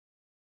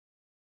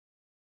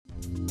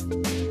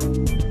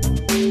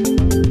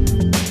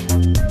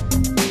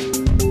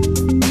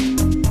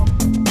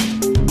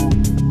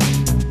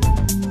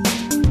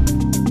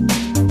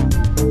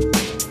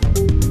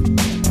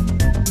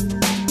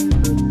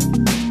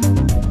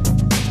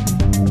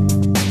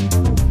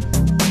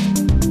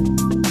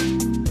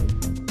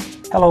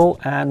Hello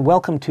and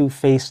welcome to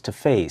Face to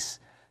Face.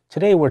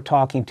 Today we're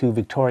talking to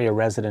Victoria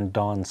resident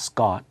Don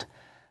Scott.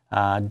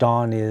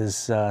 Don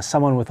is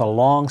someone with a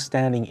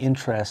long-standing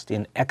interest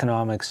in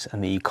economics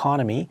and the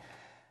economy.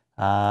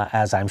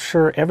 As I'm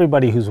sure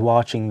everybody who's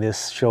watching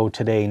this show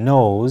today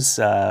knows,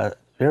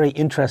 very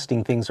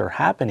interesting things are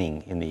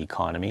happening in the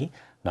economy.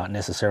 Not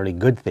necessarily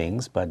good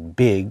things, but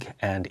big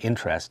and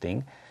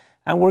interesting.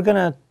 And we're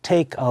going to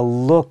take a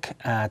look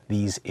at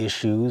these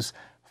issues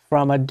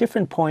from a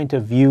different point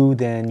of view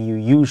than you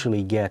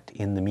usually get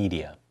in the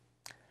media.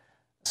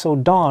 So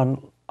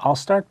Don, I'll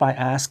start by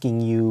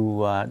asking you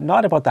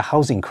not about the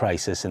housing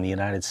crisis in the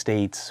United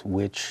States,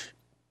 which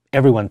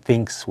everyone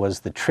thinks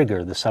was the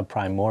trigger, the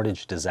subprime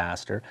mortgage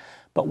disaster,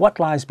 but what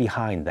lies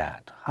behind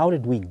that? How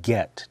did we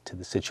get to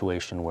the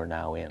situation we're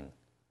now in?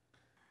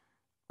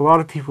 A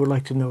lot of people would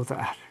like to know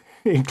that,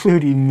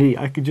 including me.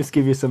 I could just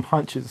give you some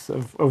hunches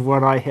of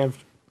what I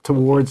have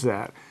towards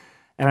that.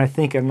 And I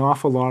think an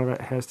awful lot of it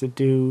has to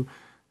do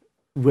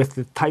with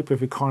the type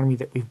of economy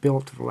that we've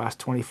built for the last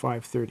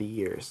 25, 30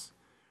 years.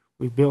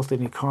 We've built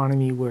an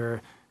economy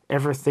where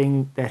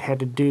everything that had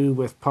to do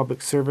with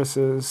public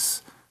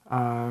services,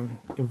 the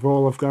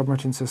role of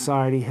government in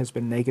society has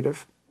been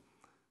negative.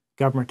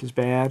 Government is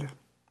bad,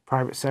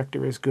 private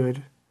sector is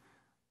good,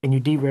 and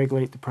you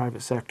deregulate the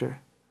private sector.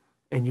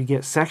 And you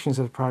get sections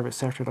of the private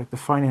sector, like the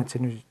finance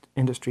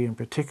industry in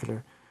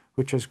particular,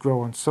 which has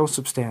grown so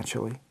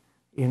substantially.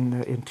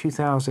 In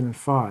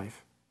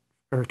 2005,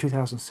 or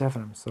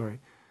 2007, I'm sorry,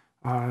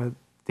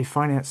 the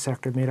finance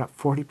sector made up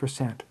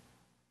 40%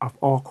 of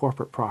all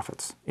corporate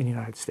profits in the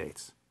United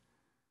States.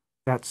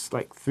 That's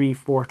like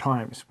 3-4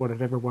 times what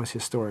it ever was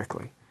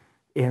historically.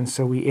 And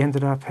so we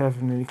ended up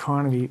having an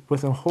economy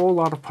with a whole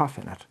lot of puff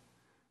in it,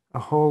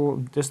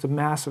 just a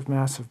massive,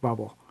 massive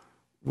bubble,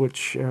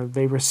 which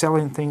they were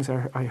selling things.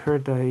 I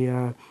heard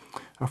a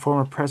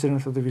former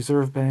president of the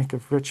Reserve Bank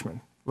of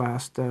Richmond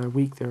last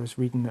week. There was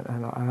reading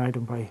an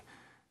item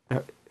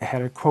that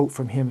had a quote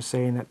from him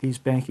saying that these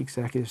bank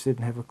executives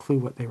didn't have a clue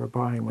what they were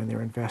buying when they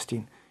were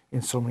investing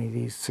in so many of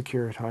these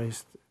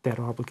securitized debt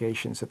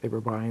obligations that they were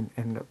buying,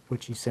 and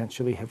which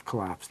essentially have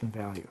collapsed in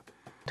value.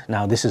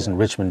 Now, this isn't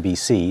Richmond,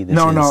 BC.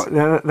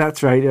 No,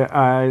 that's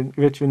right.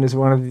 Richmond is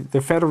one of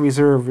the Federal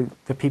Reserve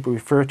that people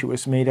refer to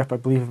is made up, I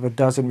believe, of a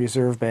dozen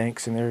reserve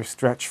banks, and they're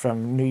stretched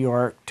from New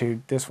York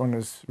to this one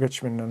is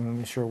Richmond. I'm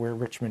not sure where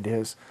Richmond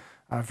is.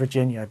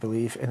 Virginia, I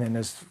believe, and then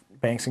there's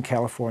banks in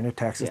California,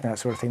 Texas, and that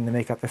sort of thing that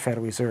make up the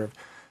Federal Reserve.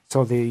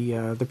 So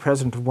the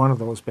president of one of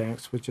those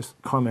banks was just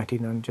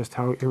commenting on just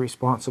how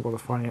irresponsible the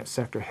finance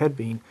sector had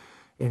been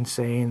in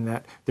saying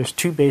that there's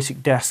two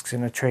basic desks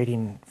in a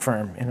trading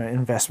firm, in an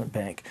investment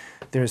bank.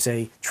 There's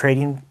a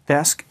trading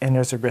desk and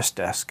there's a risk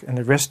desk. And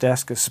the risk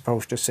desk is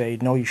supposed to say,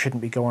 no, you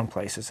shouldn't be going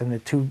places. And the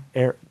two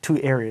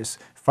areas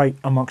fight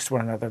amongst one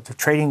another. The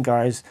trading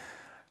guys,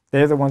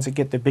 they're the ones that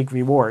get the big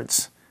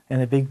rewards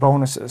and the big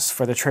bonuses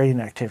for the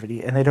trading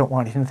activity, and they don't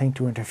want anything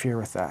to interfere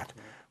with that.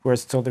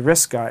 Whereas, so the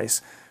risk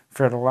guys,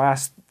 for the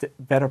last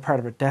better part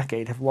of a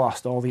decade, have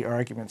lost all the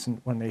arguments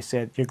when they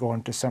said, you're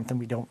going to something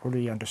we don't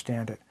really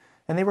understand it.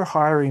 And they were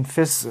hiring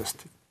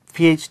physicists,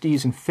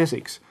 PhDs in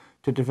physics,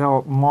 to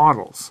develop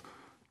models,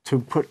 to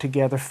put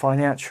together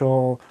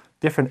financial,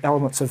 different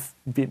elements of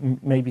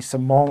maybe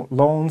some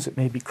loans, it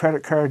may be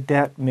credit card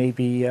debt,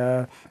 maybe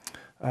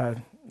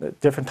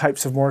different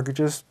types of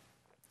mortgages.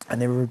 And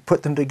they would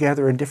put them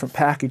together in different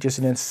packages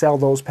and then sell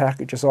those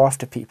packages off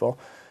to people.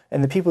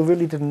 And the people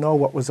really didn't know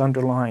what was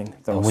underlying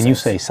those. When you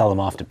say sell them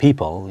off to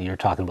people, you're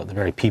talking about the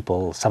very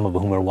people, some of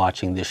whom are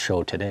watching this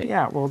show today.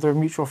 Yeah, well, their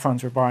mutual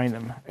funds were buying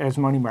them as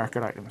money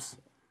market items.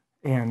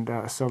 And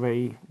so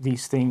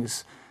these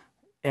things,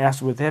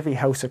 as with every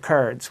house of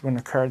cards, when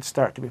the cards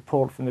start to be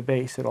pulled from the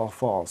base, it all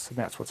falls. And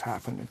that's what's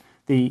happened.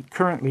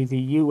 Currently, the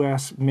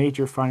U.S.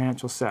 major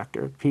financial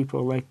sector,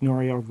 people like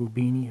Nouriel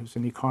Roubini, who's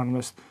an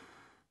economist,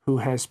 who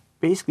has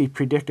basically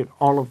predicted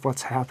all of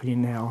what's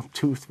happening now.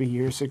 2 or 3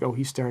 years ago,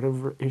 he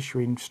started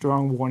issuing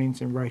strong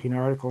warnings and writing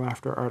article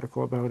after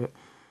article about it.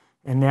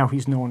 And now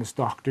he's known as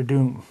Dr.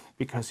 Doom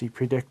because he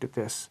predicted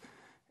this.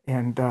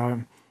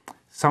 And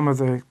some of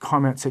the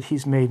comments that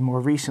he's made more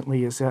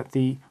recently is that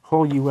the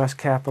whole U.S.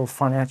 capital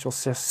financial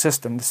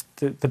system,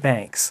 the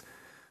banks,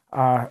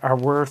 are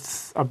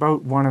worth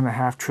about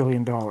 $1.5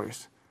 trillion.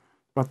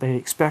 But they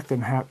expect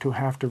them to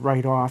have to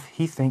write off,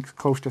 he thinks,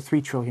 close to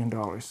 $3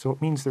 trillion. So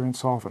it means they're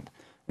insolvent.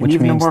 And Which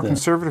even the means more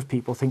conservative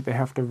people think they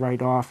have to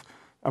write off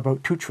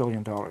about $2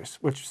 trillion,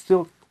 which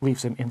still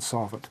leaves them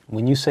insolvent.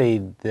 When you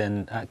say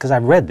then, because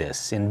I've read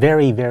this in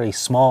very, very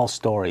small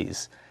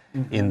stories,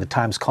 in the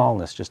Times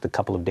Colonist just a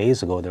couple of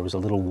days ago, there was a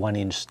little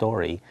 1-inch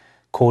story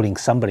quoting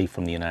somebody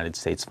from the United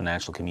States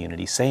financial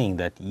community saying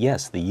that,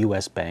 yes, the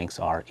U.S. banks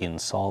are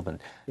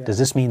insolvent. Yeah. Does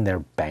this mean they're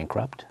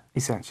bankrupt?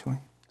 Essentially.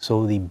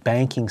 So the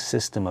banking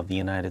system of the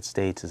United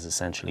States is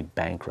essentially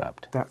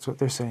bankrupt. That's what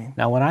they're saying.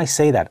 Now, when I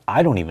say that,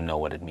 I don't even know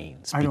what it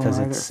means because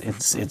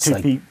it's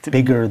like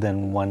bigger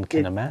than one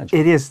can imagine.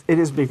 It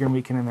is bigger than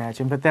we can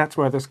imagine, but that's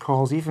why there's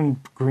calls.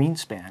 Even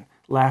Greenspan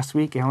last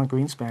week, Alan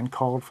Greenspan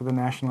called for the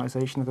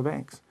nationalization of the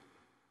banks.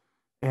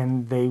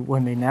 And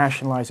when they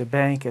nationalized a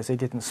bank, as they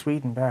did in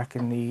Sweden back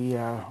in the,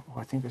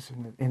 I think it was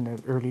in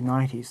the early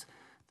 90s,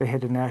 they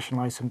had to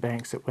nationalize some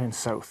banks that went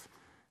south.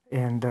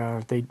 And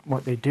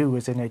what they do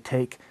is then they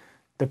take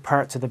the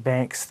parts of the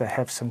banks that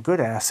have some good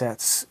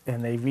assets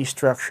and they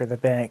restructure the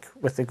bank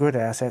with the good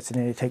assets, and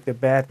then they take the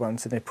bad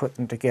ones and they put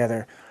them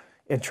together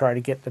and try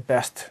to get the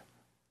best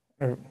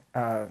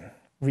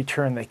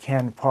return they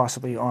can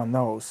possibly on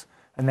those.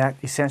 And that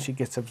essentially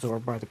gets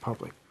absorbed by the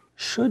public.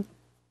 Should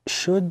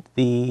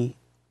the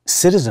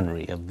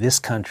citizenry of this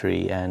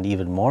country, and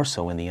even more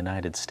so in the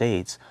United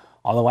States,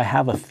 although I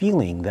have a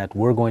feeling that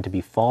we're going to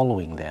be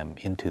following them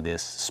into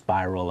this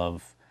spiral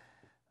of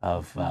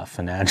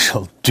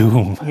financial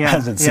doom,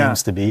 as it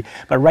seems to be,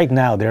 but right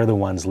now they're the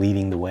ones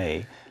leading the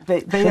way.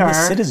 Should the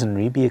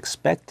citizenry be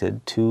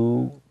expected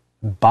to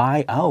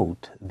buy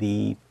out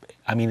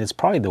I mean, it's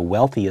probably the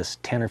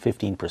wealthiest 10 or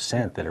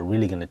 15% that are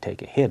really going to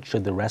take a hit.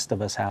 Should the rest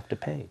of us have to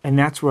pay? And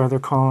that's where they're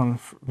calling,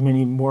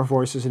 many more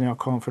voices are now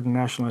calling for the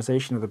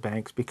nationalization of the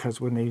banks,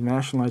 because when they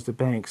nationalize the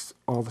banks,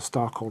 all the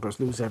stockholders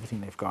lose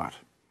everything they've got.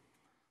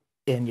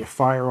 And you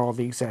fire all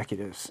the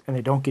executives, and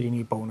they don't get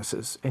any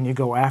bonuses, and you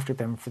go after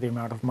them for the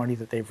amount of money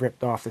that they've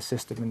ripped off the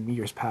system in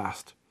years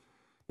past.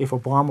 If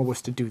Obama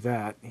was to do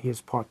that,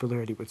 his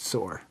popularity would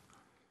soar,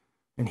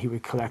 and he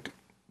would collect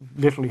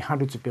literally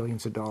hundreds of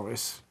billions of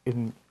dollars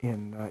in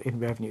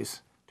revenues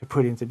to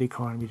put into the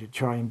economy to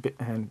try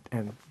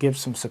and give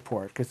some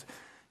support. Because,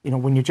 you know,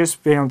 when you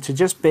just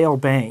bail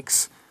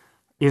banks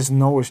is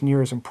nowhere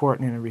near as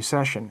important in a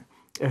recession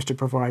as to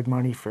provide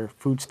money for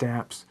food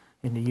stamps,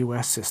 in the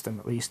U.S. system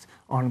at least,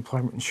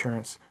 unemployment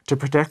insurance, to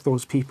protect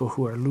those people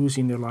who are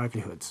losing their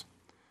livelihoods.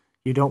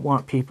 You don't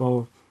want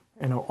people,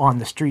 you know, on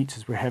the streets,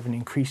 as we're having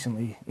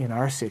increasingly in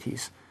our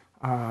cities,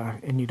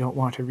 and you don't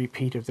want a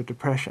repeat of the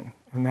Depression.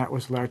 And that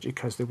was largely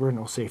because there were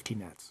no safety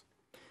nets.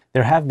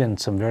 There have been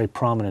some very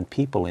prominent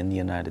people in the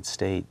United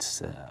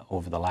States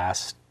over the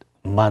last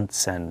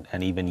months and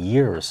even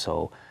year or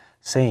so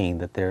saying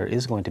that there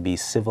is going to be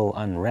civil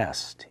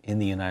unrest in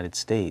the United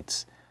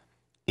States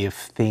if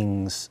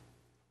things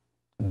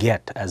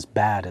get as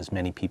bad as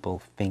many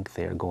people think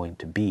they're going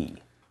to be.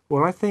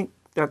 Well, I think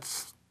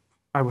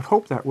I would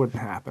hope that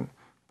wouldn't happen,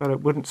 but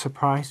it wouldn't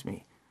surprise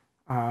me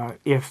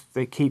if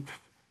they keep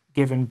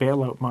giving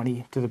bailout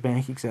money to the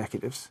bank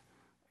executives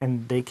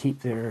and they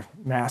keep their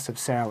massive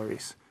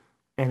salaries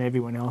and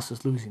everyone else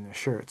is losing their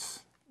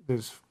shirts.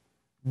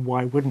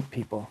 Why wouldn't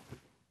people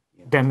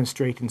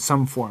demonstrate in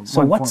some form?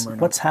 So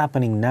what's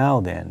happening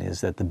now then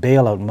is that the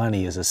bailout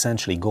money is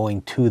essentially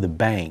going to the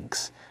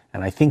banks.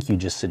 And I think you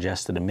just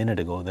suggested a minute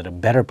ago that a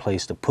better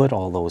place to put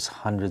all those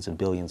hundreds of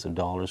billions of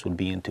dollars would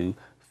be into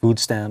food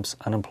stamps,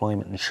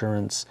 unemployment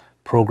insurance,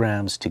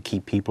 programs to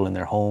keep people in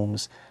their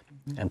homes,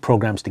 and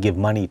programs to give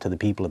money to the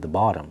people at the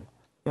bottom.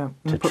 Yeah,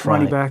 and put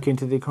money back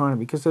into the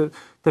economy. Because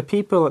the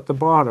people at the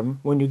bottom,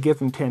 when you give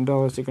them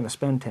 $10, they're going to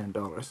spend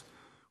 $10.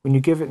 When you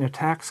give it in a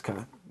tax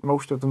cut,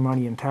 most of the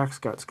money in tax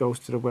cuts goes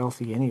to the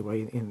wealthy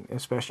anyway,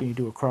 especially you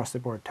do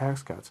across-the-board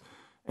tax cuts.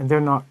 And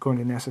they're not going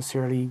to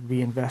necessarily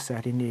reinvest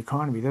that in the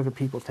economy. They're the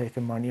people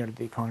taking money out of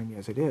the economy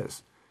as it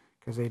is,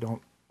 because they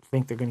don't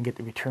think they're going to get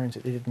the returns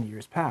that they did in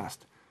years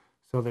past.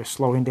 So they're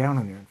slowing down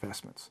on their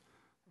investments.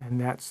 And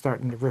that's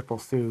starting to ripple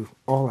through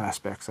all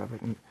aspects of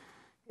it.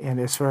 And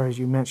as far as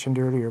you mentioned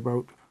earlier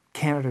about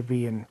Canada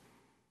being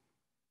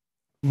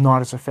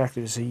not as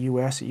effective as the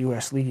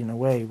U.S. leading the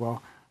way,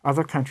 well,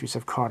 other countries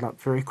have caught up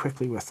very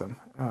quickly with them.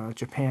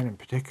 Japan in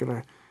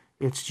particular,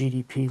 its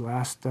GDP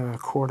last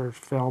quarter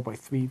fell by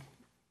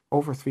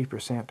over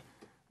 3%.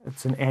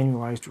 It's an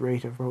annualized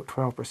rate of about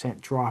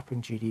 12% drop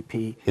in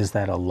GDP. Is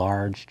that a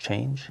large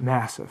change?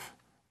 Massive.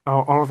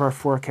 All of our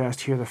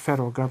forecast here, the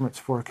federal government's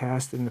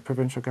forecast and the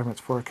provincial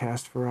government's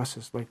forecast for us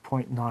is like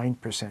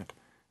 0.9%,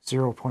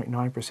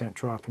 0.9%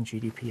 drop in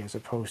GDP as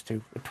opposed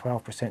to a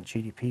 12%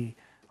 GDP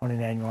on an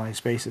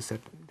annualized basis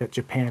that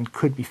Japan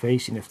could be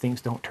facing if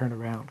things don't turn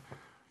around.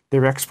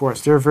 Their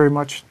exports, they're very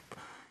much,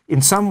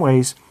 in some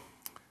ways,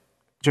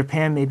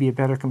 Japan may be a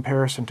better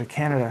comparison to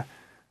Canada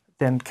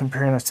than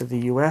comparing us to the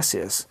U.S.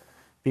 is,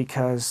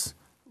 because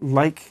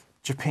like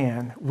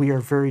Japan, we are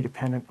very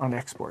dependent on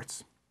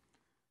exports.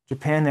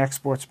 Japan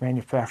exports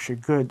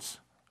manufactured goods.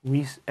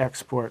 We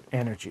export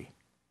energy.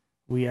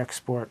 We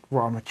export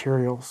raw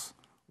materials.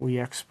 We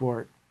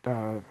export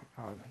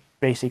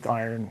basic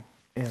iron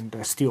and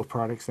steel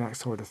products, that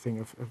sort of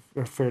thing,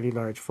 of fairly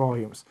large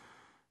volumes.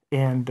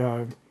 And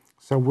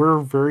so we're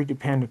very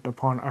dependent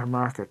upon our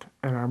market,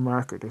 and our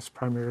market is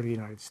primarily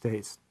the United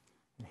States.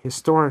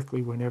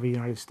 Historically, whenever the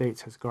United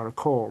States has got a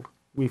cold,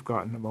 we've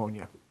gotten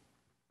pneumonia.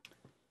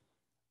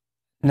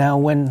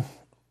 Now, in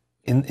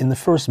the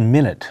first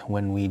minute,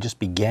 when we just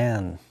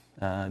began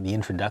the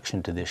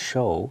introduction to this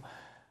show,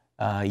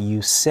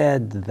 you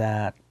said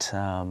that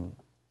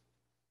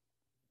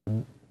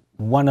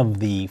one of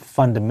the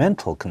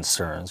fundamental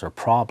concerns or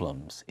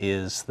problems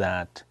is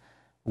that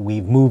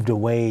we've moved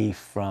away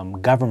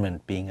from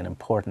government being an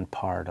important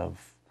part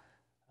of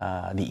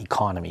the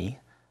economy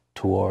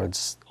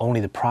towards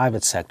only the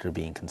private sector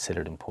being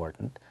considered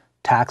important.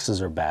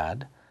 Taxes are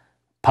bad.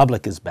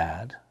 public is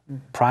bad,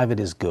 private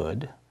is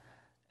good,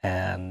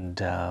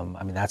 and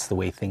I mean, that's the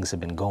way things have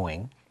been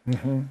going.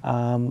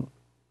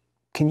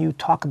 Can you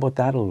talk about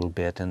that a little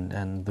bit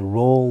and the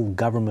role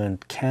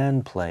government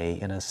can play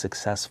in a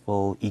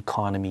successful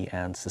economy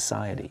and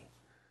society?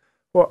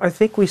 Well, I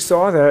think we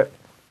saw that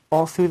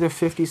all through the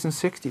 50s and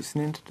 60s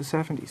and into the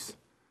 70s,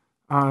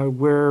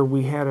 where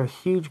we had a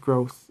huge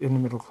growth in the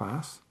middle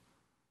class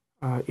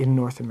in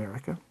North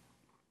America.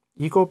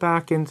 You go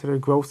back into the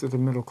growth of the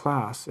middle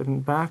class,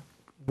 and back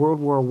World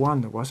War I,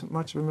 there wasn't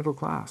much of a middle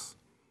class.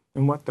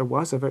 And what there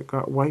was of it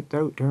got wiped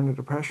out during the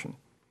Depression.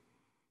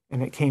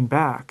 And it came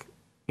back,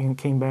 and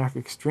came back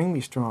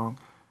extremely strong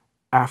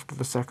after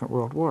the Second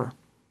World War.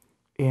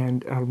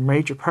 And a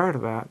major part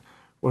of that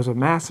was a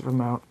massive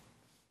amount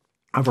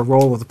of a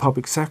role of the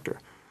public sector.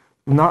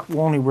 Not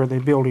only were they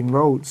building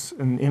roads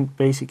and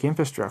basic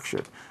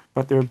infrastructure,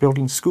 but they were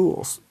building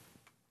schools.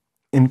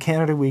 In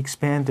Canada, we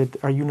expanded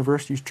our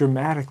universities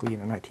dramatically in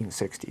the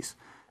 1960s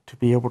to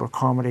be able to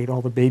accommodate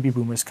all the baby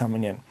boomers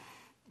coming in.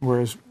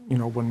 Whereas, you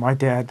know, when my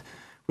dad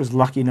was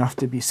lucky enough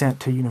to be sent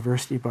to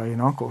university by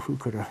an uncle who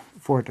could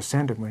afford to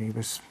send him when he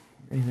was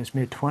in his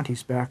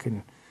mid-20s back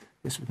in,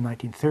 this was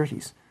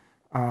 1930s,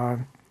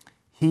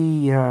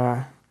 he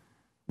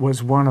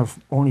was one of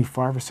only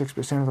 5 or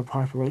 6% of the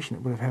population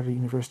that would have had a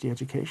university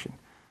education.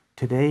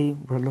 Today,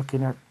 we're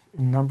looking at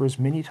numbers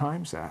many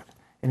times that,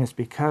 and it's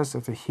because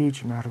of the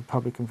huge amount of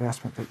public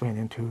investment that went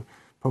into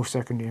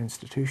post-secondary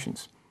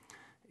institutions.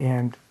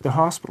 And the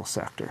hospital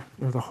sector,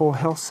 or the whole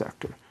health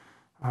sector,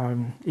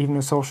 even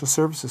the social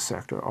services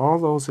sector, all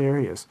those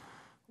areas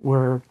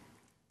were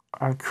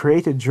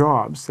created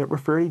jobs that were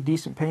very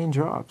decent paying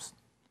jobs.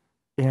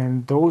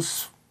 And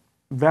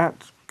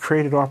that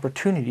created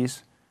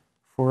opportunities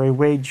for a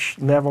wage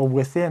level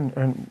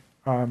within,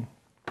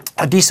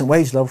 a decent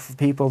wage level for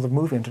people to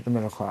move into the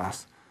middle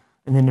class.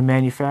 And then the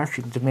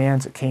manufacturing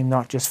demands that came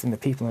not just from the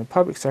people in the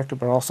public sector,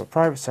 but also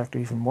private sector,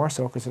 even more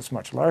so because it's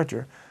much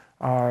larger.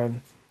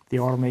 The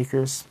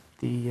automakers,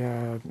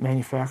 the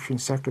manufacturing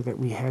sector that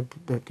we had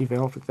that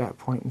developed at that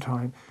point in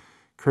time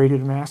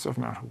created a massive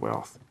amount of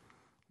wealth.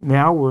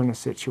 Now we're in a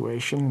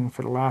situation, and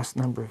for the last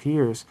number of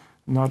years,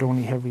 not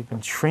only have we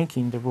been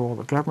shrinking the role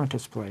the government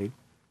has played,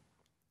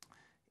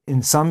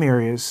 in some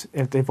areas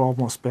they've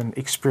almost been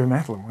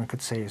experimental, one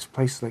could say, is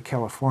places like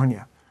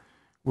California,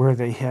 where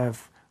they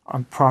have,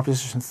 on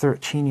Proposition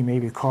 13, you may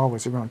recall,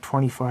 was around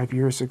 25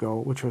 years ago,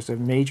 which was a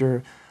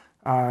major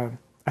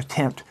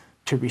attempt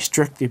to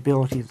restrict the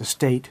ability of the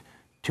state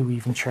to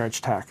even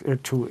charge tax, or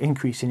to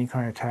increase any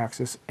kind of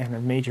taxes, and a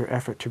major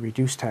effort to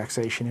reduce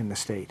taxation in the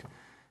state.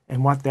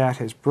 And what that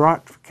has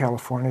brought for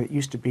California, that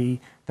used to be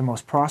the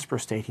most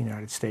prosperous state in the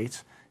United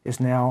States, is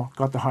now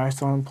got the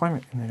highest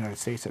unemployment in the United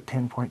States at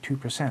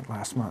 10.2%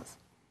 last month.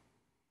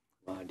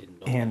 Well, I didn't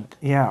know And that.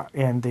 yeah,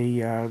 and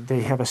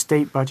they have a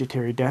state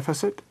budgetary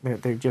deficit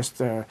that they've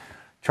just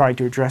tried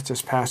to address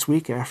this past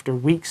week after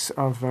weeks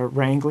of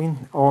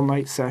wrangling,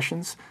 all-night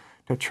sessions,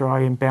 to try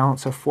and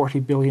balance a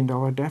 $40 billion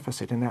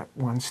deficit in that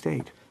one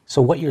state.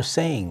 So what you're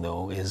saying,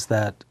 though, is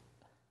that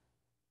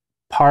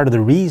part of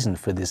the reason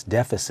for this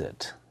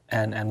deficit,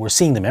 and we're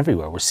seeing them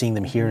everywhere. We're seeing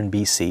them here in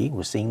BC.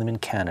 We're seeing them in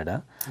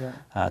Canada.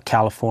 Yeah.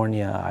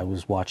 California, I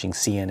was watching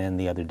CNN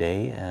the other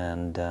day,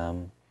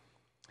 and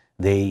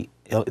they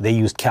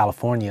used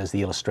California as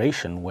the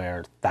illustration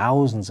where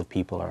thousands of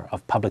people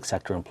of public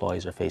sector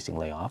employees are facing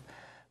layoff.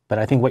 But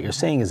I think what you're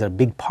saying is that a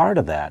big part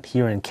of that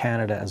here in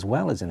Canada as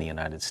well as in the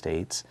United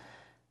States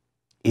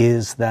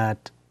is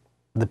that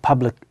the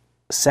public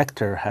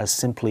sector has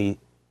simply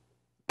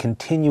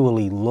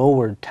continually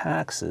lowered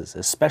taxes,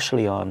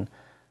 especially on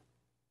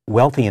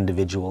wealthy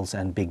individuals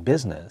and big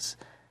business,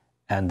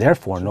 and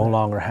therefore no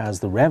longer has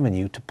the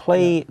revenue to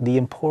play the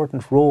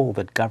important role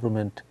that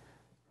government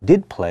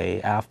did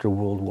play after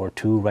World War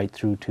II right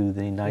through to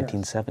the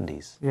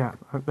 1970s. Yeah,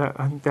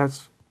 I think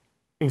that's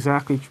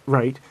exactly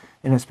right.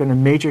 And it's been a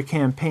major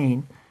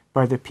campaign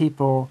by the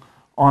people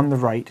on the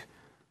right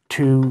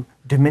to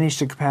diminish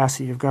the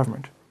capacity of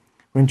government.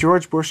 When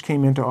George Bush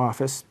came into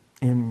office,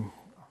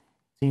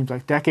 seems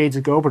like decades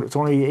ago, but it's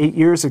only 8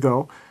 years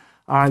ago,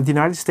 the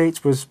United States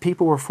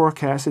people were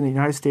forecasting the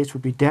United States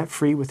would be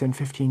debt-free within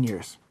 15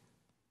 years.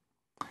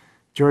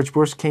 George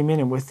Bush came in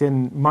and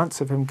within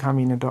months of him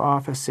coming into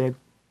office said,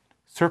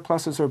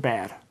 surpluses are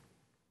bad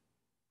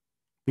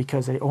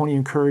because they only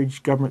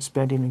encourage government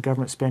spending, and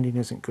government spending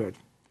isn't good.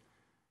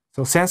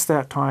 So since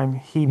that time,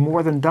 he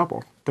more than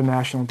doubled the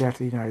national debt of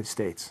the United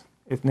States.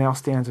 It now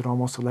stands at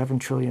almost $11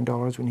 trillion.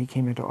 When he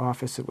came into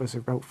office, it was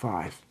about $5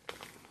 trillion.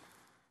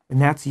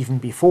 And that's even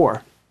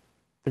before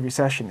the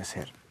recession has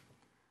hit.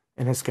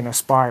 And it's going to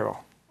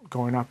spiral,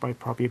 going up by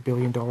probably $1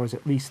 billion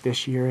at least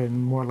this year,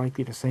 and more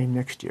likely the same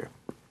next year.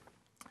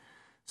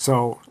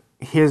 So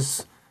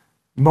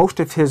most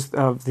of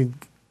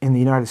in the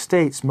United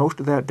States, most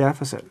of that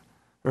deficit,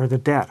 or the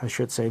debt, I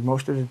should say,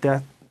 most of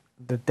the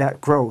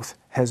debt growth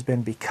has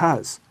been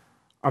because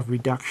of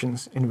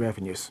reductions in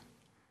revenues.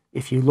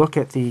 If you look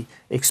at the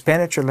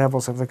expenditure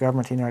levels of the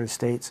government of the United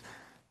States,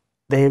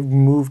 they have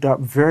moved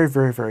up very,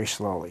 very, very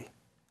slowly.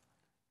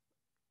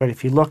 But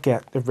if you look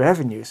at the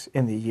revenues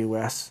in the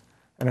U.S.,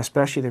 and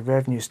especially the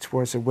revenues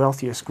towards the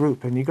wealthiest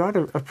group, and you got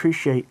to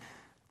appreciate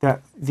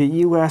that the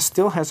U.S.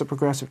 still has a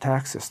progressive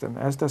tax system,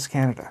 as does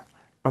Canada,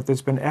 but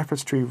there's been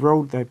efforts to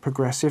erode the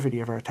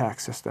progressivity of our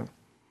tax system.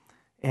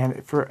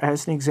 And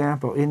as an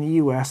example, in the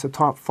U.S., the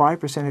top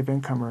 5% of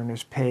income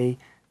earners pay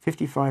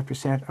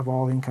 55% of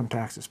all income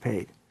taxes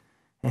paid.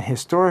 And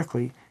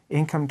historically,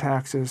 income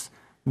taxes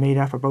made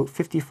up about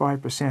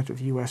 55% of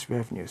U.S.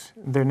 revenues.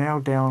 They're now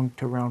down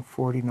to around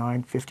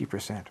 49,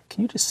 50%.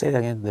 Can you just say that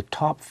again? The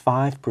top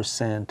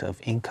 5%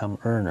 of income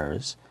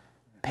earners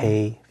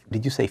pay,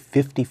 did you say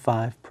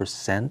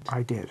 55%?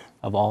 I did.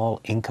 Of all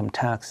income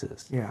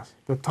taxes? Yes.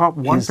 The top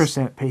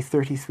 1% pay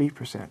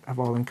 33% of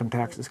all income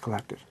taxes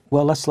collected.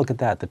 Well, let's look at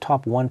that. The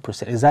top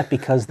 1%, is that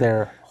because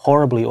they're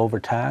horribly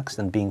overtaxed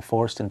and being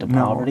forced into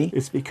poverty? No,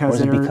 it's because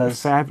they're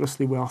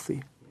fabulously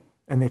wealthy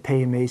and they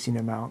pay amazing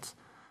amounts.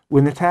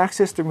 When the tax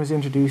system was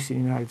introduced in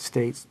the United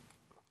States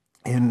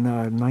in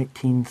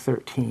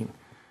 1913,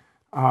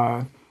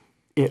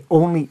 it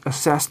only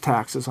assessed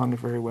taxes on the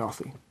very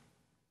wealthy.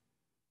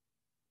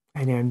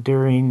 And then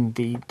during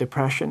the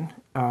Depression,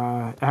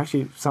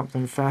 actually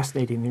something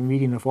fascinating in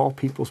reading of all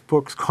people's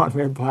books,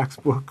 Conrad Black's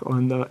book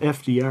on the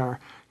FDR,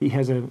 he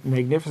has a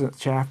magnificent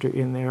chapter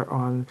in there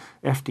on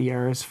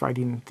FDR's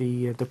fighting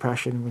the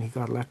Depression when he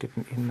got elected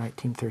in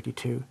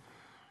 1932.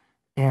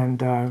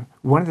 And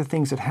one of the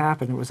things that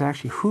happened, it was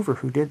actually Hoover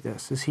who did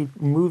this, is he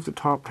moved the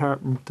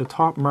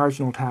top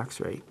marginal tax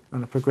rate.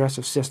 On a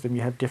progressive system,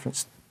 you have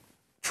different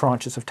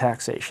tranches of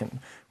taxation,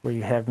 where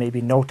you have maybe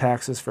no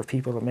taxes for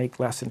people that make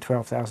less than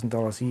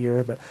 $12,000 a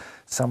year, but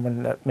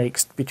someone that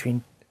makes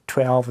between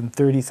 $12,000 and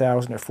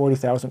 $30,000 or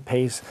 $40,000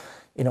 pays,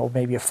 you know,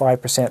 maybe a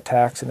 5%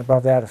 tax, and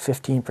above that a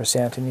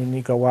 15%, and then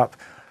you go up.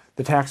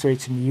 The tax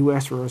rates in the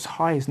U.S. were as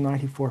high as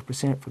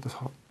 94%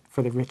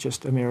 for the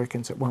richest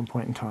Americans at one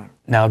point in time.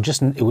 Now,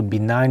 it would be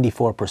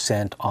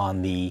 94%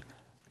 on the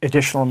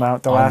additional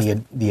amount,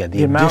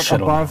 the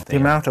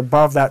amount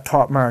above that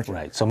top margin.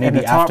 Right. So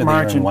maybe after they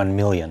earn $1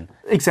 million.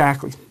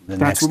 Exactly.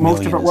 That's what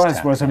most of it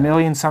was $1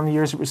 million. Some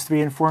years it was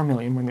 $3 and $4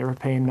 million when they were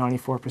paying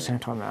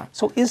 94% on that.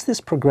 So is this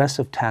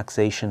progressive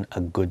taxation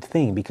a good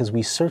thing? Because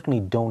we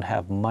certainly don't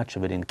have much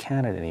of it in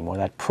Canada anymore.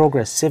 That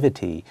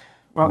progressivity,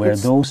 where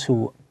those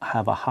who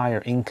have a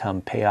higher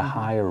income pay a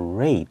higher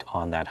rate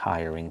on that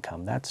higher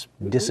income, that's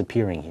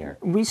disappearing here.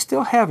 We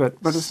still have it,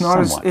 but it's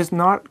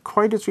not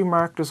quite as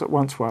remarked as it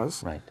once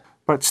was. Right.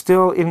 But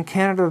still, in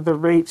Canada, the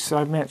rates,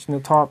 I mentioned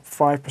the top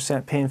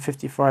 5% paying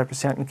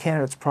 55%. In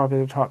Canada, it's probably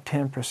the top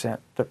 10%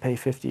 that pay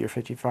 50 or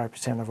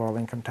 55% of all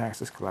income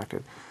taxes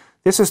collected.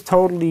 This is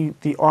totally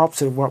the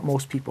opposite of what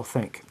most people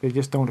think. They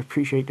just don't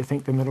appreciate to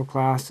think the middle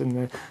class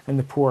and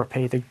the poor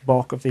pay the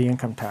bulk of the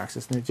income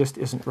taxes, and it just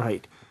isn't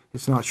right.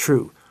 It's not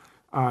true,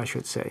 I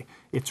should say.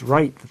 It's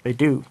right that they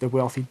do. The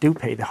wealthy do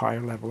pay the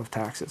higher level of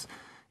taxes.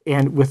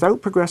 And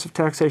without progressive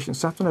taxation,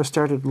 something I've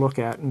started to look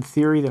at in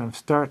theory that I'm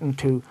starting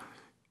to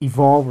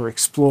evolve or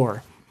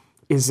explore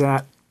is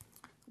that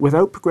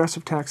without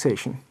progressive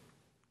taxation,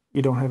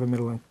 you don't have a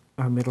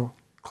middle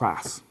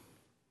class.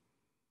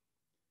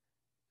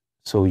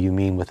 So you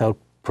mean without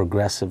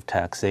progressive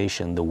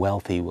taxation, the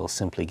wealthy will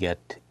simply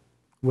get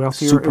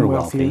wealthier super and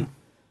wealthy,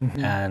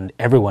 and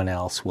everyone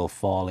else will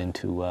fall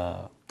into...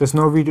 There's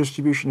no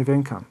redistribution of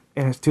income,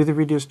 and it's through the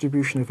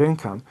redistribution of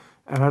income.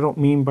 And I don't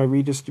mean by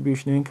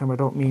redistribution of income, I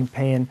don't mean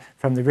paying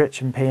from the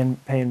rich and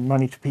paying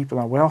money to people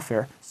on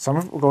welfare. Some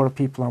of it will go to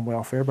people on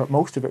welfare, but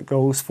most of it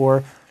goes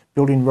for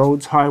building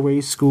roads,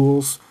 highways,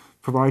 schools,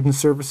 providing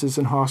services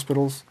in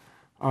hospitals,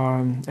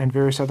 and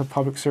various other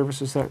public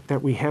services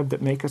that we have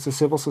that make us a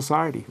civil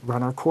society,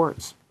 run our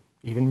courts,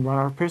 even run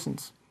our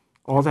prisons.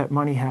 All that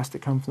money has to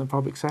come from the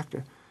public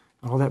sector.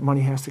 All that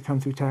money has to come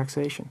through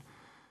taxation.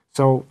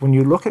 So when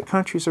you look at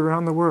countries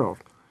around the world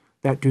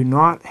that do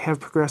not have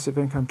progressive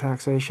income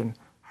taxation,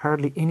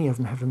 hardly any of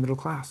them have a middle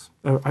class.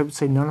 I would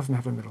say none of them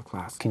have a middle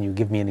class. Can you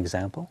give me an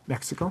example?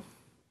 Mexico,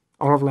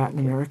 all of Latin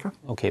America.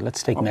 Okay,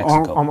 let's take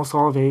Mexico. Almost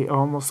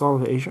all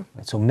of Asia.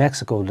 So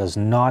Mexico does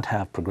not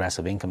have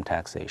progressive income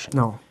taxation.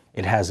 No.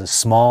 It has a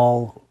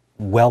small,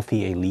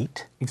 wealthy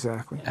elite.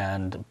 Exactly.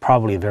 And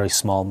probably a very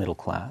small middle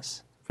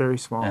class. Very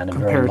small. And a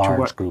very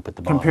large group at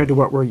the bottom. Compared to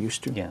what we're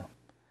used to. Yeah.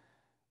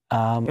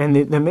 And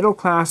the middle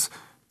class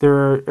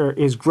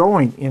is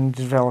growing in the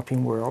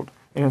developing world,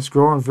 and it's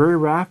growing very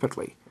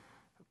rapidly.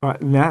 But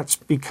that's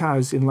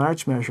because, in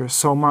large measure,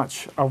 so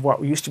much of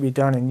what used to be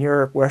done in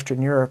Europe,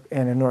 Western Europe,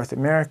 and in North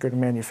America to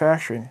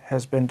manufacturing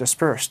has been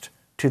dispersed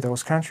to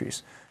those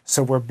countries.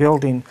 So we're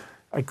building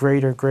a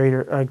greater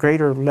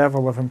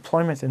level of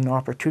employment and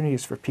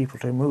opportunities for people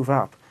to move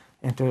up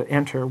and to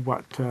enter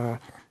what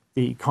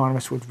the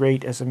economists would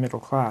rate as a middle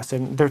class.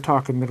 And they're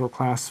talking middle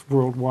class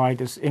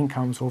worldwide as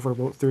incomes over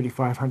about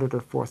 $3,500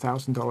 or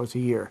 $4,000 a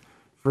year.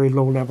 Very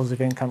low levels of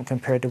income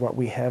compared to what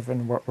we have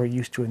and what we're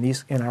used to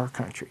in our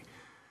country.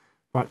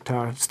 But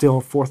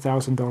still,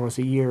 $4,000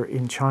 a year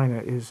in China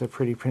is a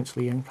pretty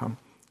princely income,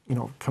 you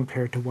know,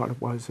 compared to what it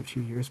was a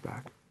few years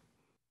back.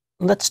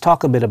 Let's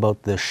talk a bit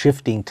about the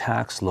shifting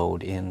tax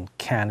load in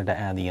Canada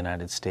and the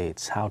United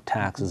States, how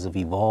taxes have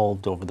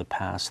evolved over the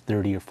past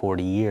 30 or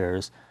 40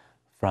 years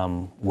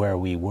from where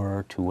we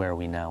were to where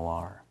we now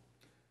are.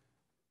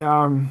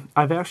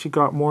 I've actually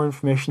got more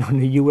information on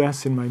the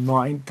U.S. in my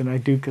mind than I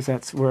do, because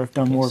that's where I've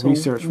done more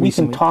research recently. We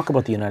can talk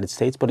about the United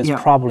States, but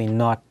it's probably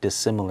not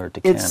dissimilar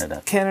to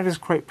Canada. Canada's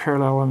quite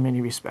parallel in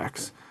many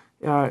respects.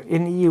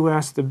 In the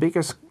U.S., the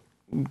biggest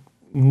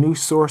new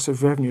source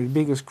of revenue, the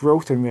biggest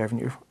growth in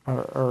revenue,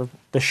 or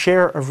the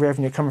share of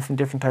revenue coming from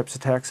different types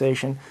of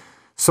taxation,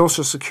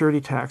 Social Security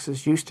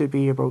taxes used to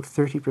be about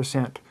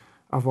 30%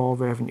 of all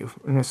revenue.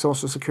 And the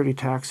Social Security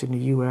tax in the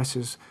U.S.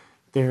 is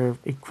their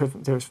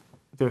equivalent.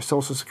 Their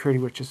Social Security,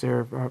 which is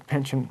their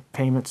pension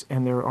payments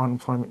and their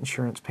unemployment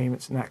insurance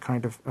payments and that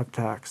kind of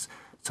tax,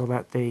 so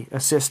that they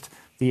assist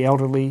the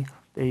elderly,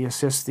 they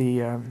assist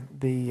the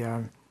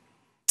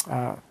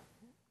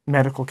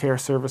medical care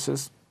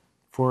services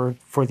for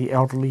the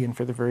elderly and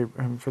for the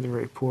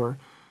very poor,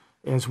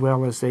 as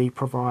well as they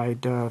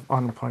provide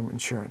unemployment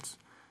insurance.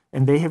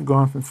 And they have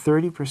gone from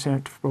 30%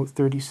 to about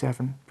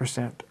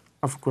 37%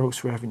 of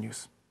gross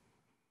revenues.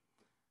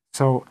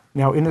 So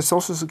now in the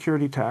Social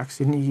Security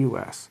tax in the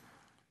U.S.,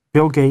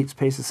 Bill Gates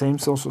pays the same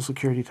Social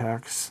Security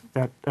tax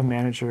that a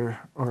manager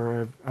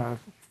or a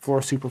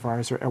floor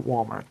supervisor at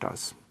Walmart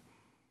does.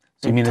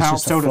 So you mean it's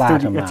just a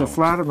flat amount? It's a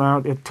flat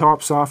amount. It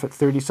tops off at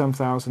 $30-some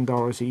thousand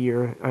a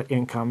year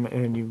income,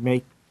 and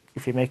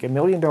if you make $1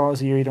 million a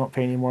year, you don't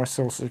pay any more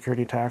Social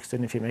Security tax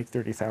than if you make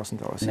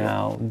 $30,000 a year.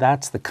 Now,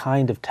 that's the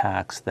kind of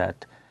tax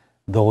that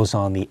those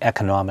on the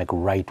economic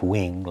right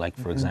wing, like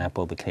for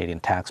example the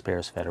Canadian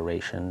Taxpayers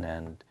Federation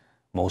and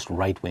most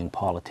right-wing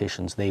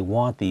politicians, they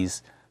want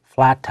these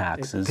flat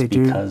taxes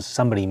because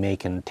somebody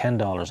making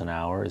 $10 an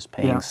hour is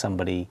paying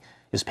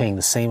paying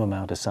the same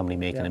amount as somebody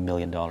making $1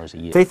 million a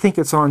year. They think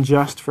it's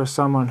unjust for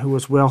someone who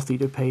is wealthy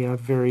to pay a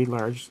very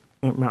large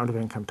amount of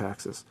income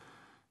taxes,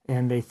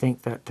 and they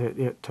think that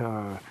it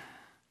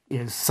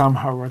is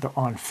somehow or other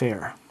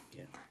unfair.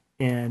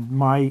 And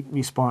my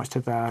response to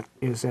that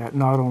is that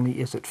not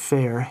only is it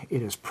fair,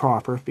 it is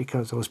proper,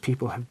 because those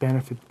people have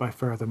benefited by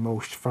far the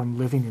most from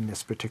living in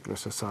this particular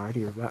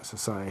society or that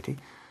society.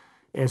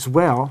 As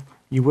well,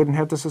 you wouldn't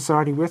have the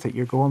society with it.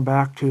 You're going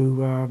back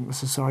to a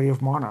society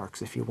of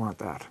monarchs if you want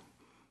that.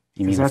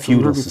 You mean a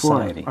feudal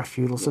society? A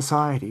feudal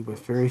society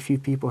with very few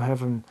people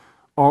having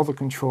all the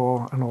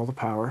control and all the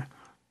power,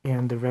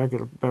 and the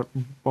regular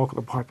bulk of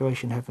the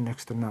population having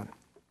next to none.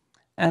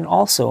 And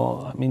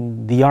also, I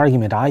mean, the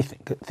argument I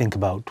think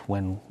about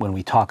when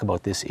we talk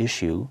about this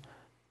issue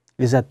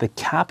is that the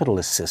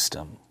capitalist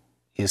system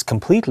is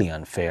completely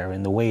unfair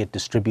in the way it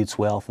distributes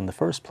wealth in the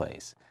first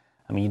place.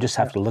 I mean, you just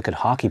have to look at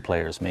hockey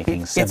players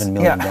making $7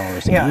 million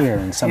a year,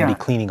 and somebody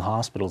cleaning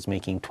hospitals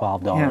making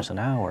 $12 an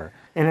hour.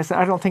 And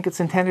I don't think it's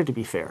intended to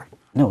be fair.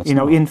 No, it's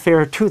not. In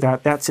fair to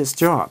that, that's its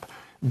job.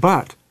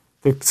 But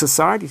the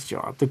society's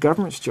job, the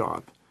government's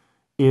job,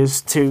 is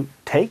to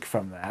take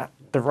from that,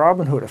 the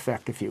Robin Hood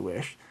effect, if you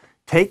wish,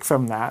 take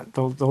from that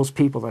those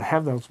people that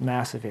have those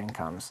massive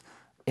incomes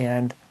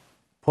and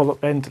pull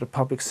it into the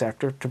public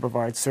sector to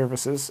provide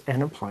services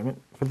and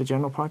employment for the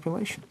general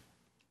population.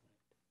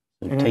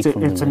 And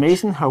it's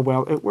amazing how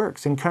well it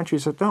works in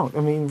countries that don't.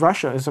 I mean,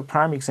 Russia is a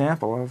prime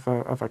example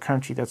of a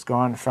country that's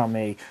gone from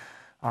a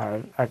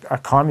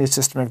communist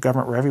system of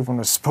government where everyone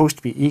was supposed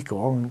to be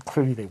equal, and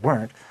clearly they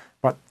weren't.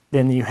 But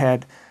then you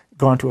had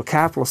gone to a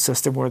capitalist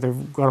system where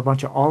they've got a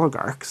bunch of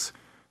oligarchs,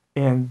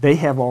 and they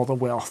have all the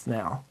wealth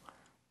now.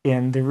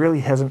 And there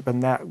really hasn't been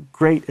that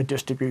great a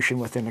distribution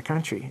within the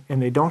country.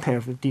 And they don't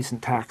have a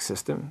decent tax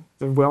system.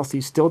 The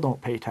wealthy still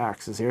don't pay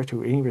taxes there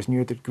to anywhere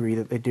near the degree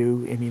that they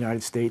do in the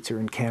United States or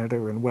in Canada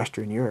or in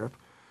Western Europe,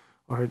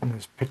 or in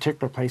this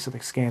particular place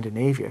like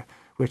Scandinavia,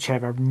 which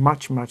have a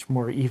much, much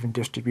more even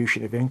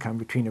distribution of income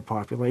between the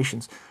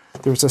populations.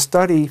 There's a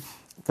study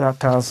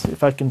that,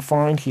 if I can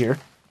find here,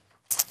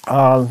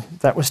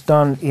 that was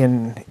done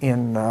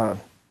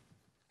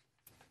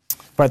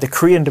by the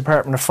Korean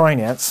Department of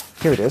Finance.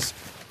 Here it is.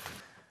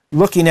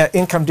 Looking at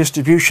income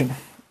distribution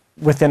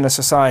within a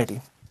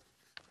society.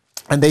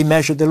 And they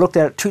looked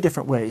at it two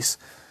different ways.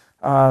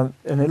 And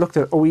they looked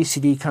at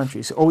OECD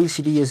countries.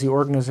 OECD is the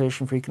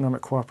Organization for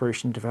Economic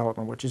Cooperation and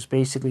Development, which is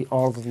basically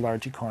all of the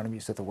large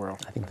economies of the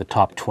world. I think the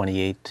top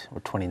 28 or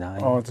 29.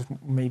 Oh, it's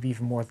maybe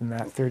even more than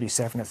that,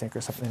 37, I think,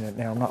 or something like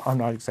that now. I'm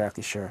not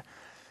exactly sure.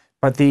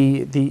 But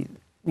when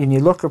you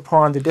look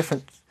upon the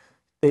different,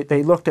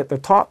 they looked at the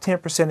top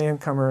 10%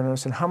 income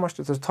earners and how much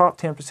does the top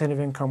 10% of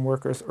income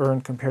workers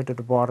earn compared to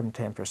the bottom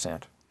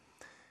 10%.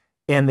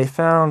 And they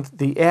found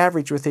the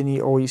average within the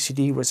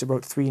OECD was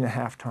about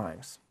 3.5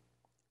 times.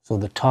 So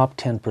the top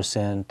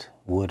 10%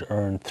 would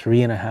earn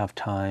 3.5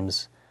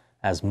 times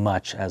as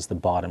much as the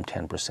bottom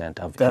 10%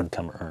 of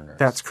income earners.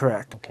 That's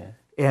correct. Okay.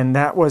 And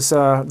that was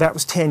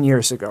 10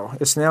 years ago.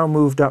 It's now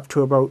moved up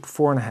to about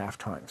 4.5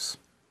 times.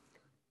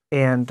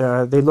 And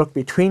they looked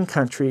between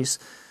countries.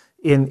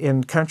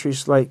 In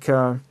countries like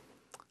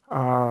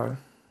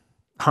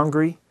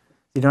Hungary,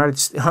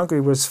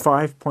 Hungary was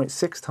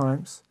 5.6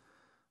 times.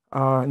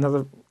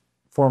 Another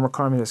former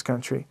communist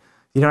country.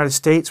 The United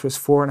States was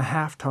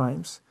 4.5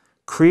 times.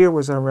 Korea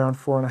was around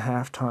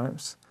 4.5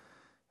 times.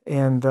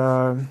 And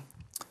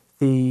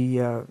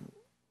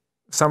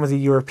some of the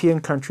European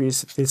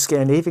countries, the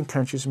Scandinavian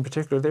countries in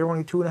particular, they were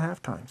only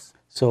 2.5 times.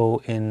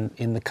 So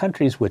in the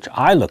countries which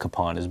I look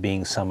upon as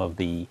being some of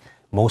the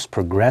most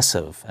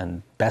progressive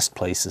and best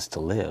places to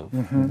live,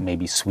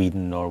 maybe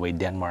Sweden, Norway,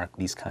 Denmark,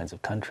 these kinds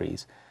of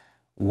countries,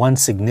 one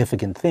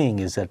significant thing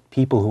is that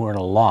people who earn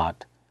a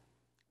lot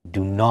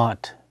do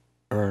not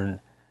earn,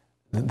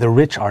 the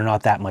rich are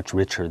not that much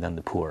richer than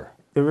the poor.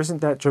 There isn't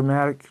that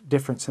dramatic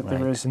difference that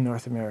there is in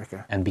North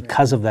America. And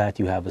because of that,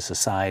 you have a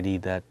society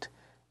that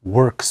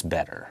works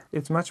better.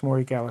 It's much more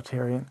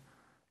egalitarian.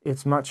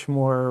 It's much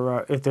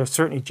more, they're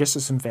certainly just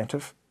as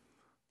inventive.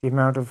 The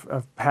amount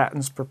of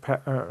patents per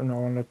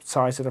on the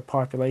size of the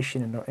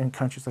population in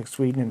countries like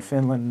Sweden and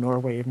Finland and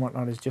Norway and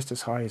whatnot is just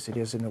as high as it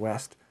is in the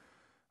West,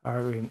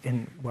 or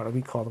in what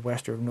we call the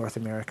West or North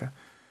America.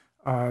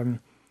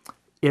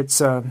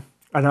 It's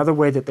another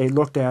way that they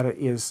looked at it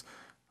is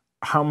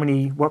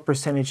what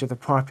percentage of the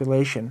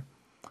population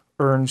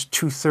earns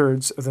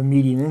 2/3 of the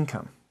median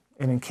income.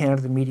 And in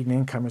Canada, the median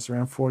income is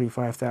around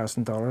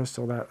 $45,000.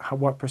 So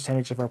what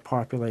percentage of our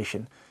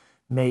population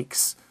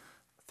makes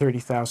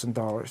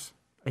 $30,000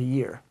 a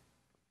year?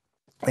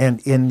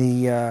 And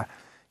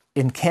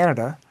in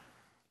Canada,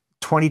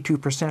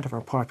 22% of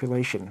our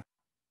population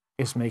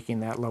is making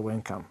that low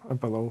income, or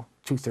below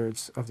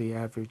 2/3 of the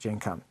average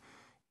income.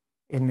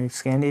 In the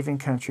Scandinavian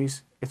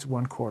countries, it's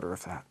 1/4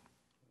 of that.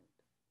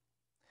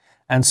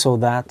 And so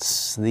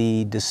that's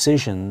the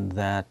decision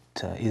that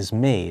is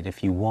made.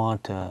 If you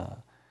want,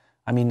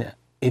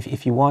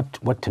 if you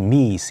want what to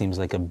me seems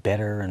like a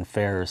better and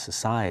fairer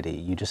society,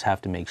 you just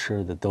have to make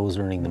sure that those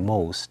earning the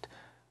most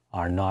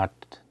are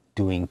not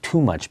doing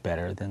too much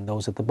better than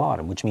those at the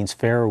bottom, which means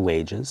fairer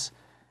wages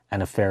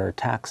and a fairer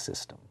tax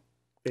system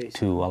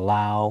to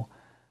allow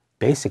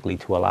a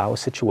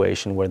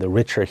situation where the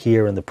rich are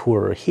here and the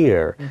poor are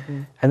here.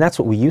 And that's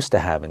what we used to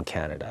have in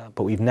Canada,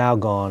 but we've now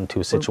gone to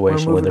a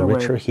situation where the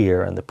rich are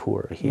here and the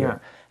poor are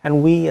here.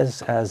 And we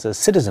as a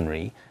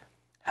citizenry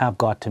have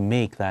got to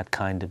make that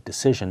kind of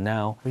decision.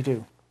 Now, we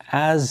do.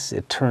 As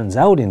it turns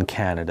out in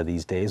Canada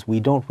these days, we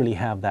don't really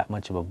have that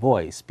much of a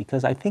voice,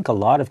 because I think a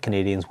lot of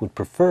Canadians would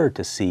prefer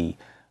to see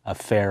a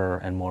fairer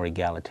and more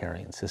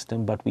egalitarian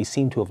system, but we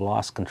seem to have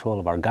lost control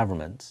of our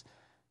governments.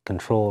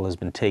 Control has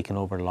been taken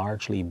over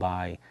largely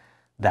by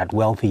that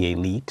wealthy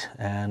elite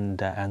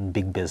and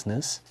big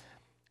business,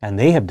 and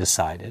they have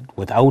decided,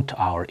 without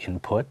our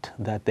input,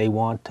 that they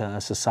want a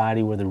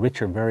society where the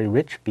rich are very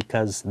rich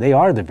because they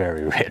are the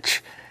very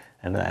rich,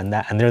 and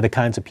they're the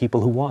kinds of people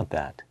who want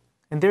that.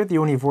 And they're the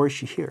only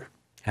voice you hear.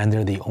 And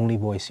they're the only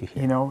voice you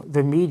hear. You know,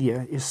 the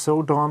media is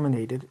so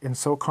dominated and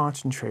so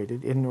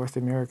concentrated in North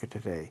America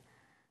today.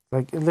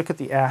 Like, look at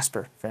the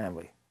Asper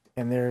family,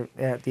 and they're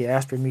at the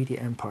Asper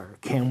Media Empire,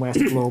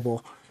 CanWest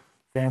Global,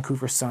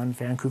 Vancouver Sun,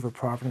 Vancouver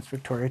Providence,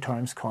 Victoria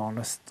Times,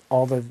 Colonist,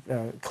 all the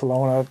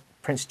Kelowna,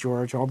 Prince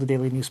George, all the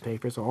daily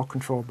newspapers, all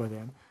controlled by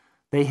them.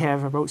 They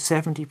have about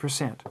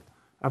 70%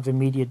 of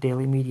the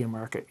daily media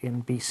market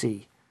in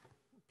BC.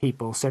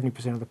 People,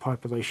 70% of the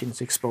population is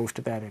exposed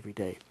to that every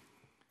day.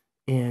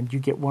 And you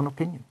get one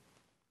opinion.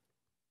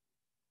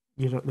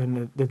 You know,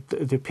 and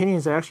the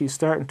opinions are actually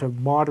starting to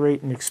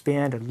moderate and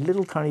expand a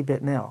little tiny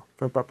bit now.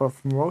 But for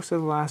most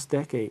of the last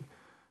decade,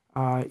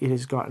 it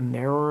has gotten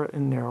narrower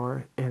and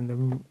narrower,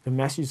 and the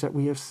message that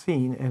we have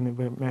seen and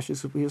the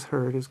message that we have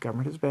heard is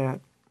government is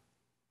bad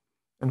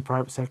and the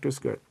private sector is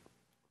good.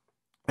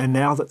 And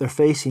now that they're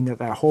facing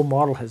that whole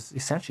model has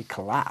essentially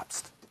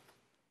collapsed,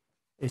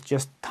 it's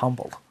just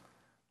tumbled.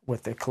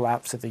 With the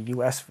collapse of the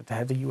U.S., to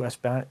have the U.S.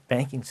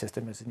 banking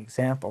system as an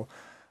example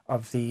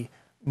of the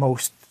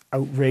most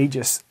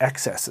outrageous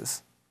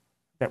excesses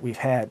that we've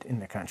had in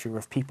the country,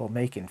 with people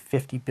making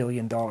 $50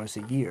 billion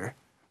a year,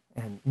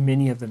 and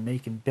many of them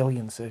making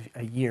billions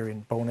a year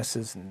in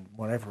bonuses and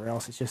whatever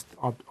else. It's just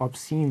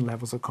obscene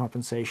levels of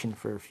compensation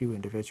for a few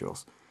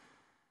individuals.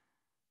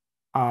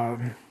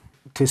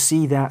 To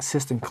see that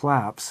system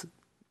collapse,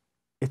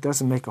 it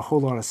doesn't make a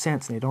whole lot of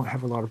sense, and they don't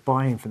have a lot of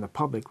buy-in from the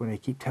public when they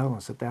keep telling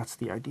us that that's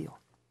the ideal.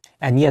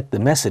 And yet the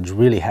message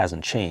really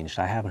hasn't changed.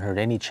 I haven't heard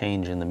any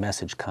change in the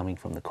message coming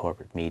from the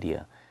corporate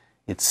media.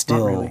 It's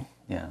still... Not really.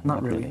 Yeah,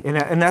 not really.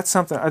 And that's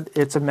something,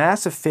 it's a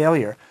massive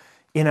failure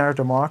in our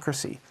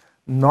democracy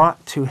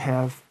not to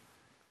have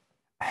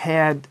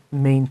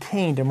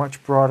maintained a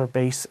much broader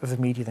base of the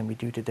media than we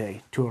do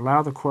today. To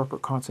allow the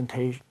corporate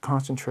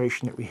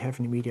concentration that we have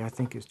in the media, I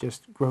think, is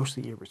just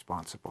grossly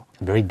irresponsible.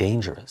 Very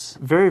dangerous.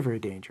 Very, very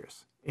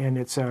dangerous. And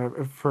it's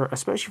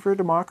especially for a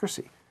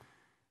democracy.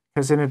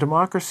 Because in a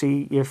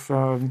democracy, if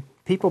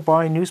people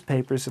buy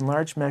newspapers in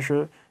large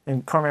measure,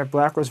 and Conrad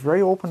Black was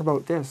very open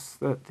about this,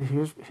 that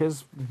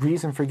his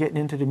reason for getting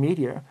into the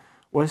media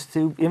was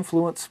to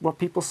influence what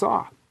people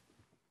saw,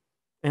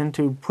 and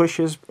to push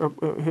his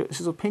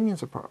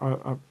opinions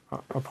upon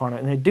it.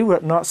 And they do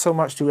it not so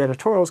much through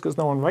editorials, because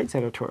no one writes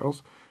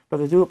editorials, but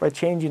they do it by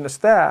changing the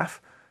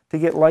staff to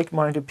get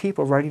like-minded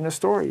people writing the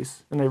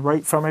stories, and they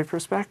write from a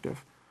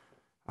perspective.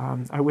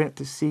 I went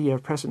to see a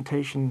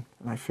presentation,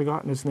 and I've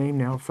forgotten his name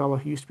now, a fellow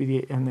who used to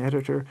be an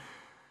editor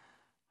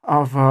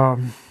of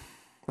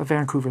the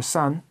Vancouver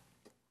Sun,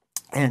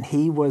 and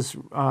he was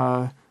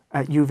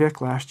at UVic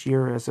last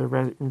year as a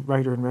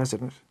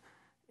writer-in-resident,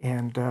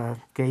 and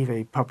gave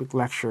a public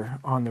lecture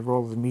on the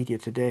role of the media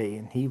today,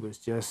 and he was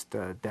just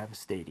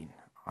devastating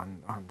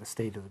on the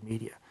state of the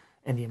media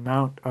and the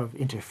amount of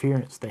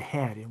interference they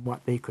had in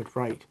what they could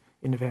write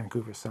in the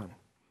Vancouver Sun,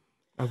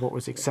 of what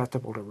was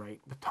acceptable to write,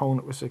 the tone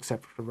it was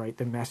acceptable to write,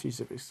 the message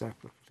that was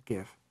acceptable to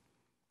give.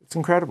 It's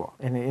incredible.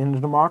 And in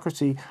a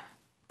democracy,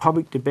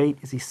 public debate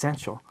is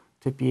essential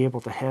to be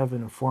able to have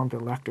an informed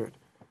electorate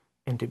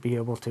and to be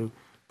able to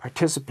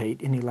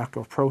participate in the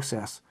electoral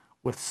process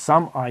with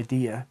some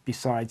idea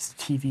besides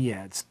TV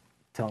ads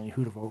telling you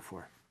who to vote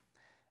for.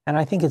 And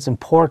I think it's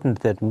important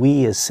that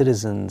we as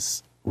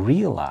citizens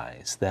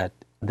realize that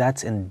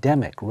that's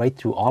endemic right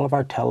through all of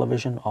our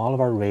television, all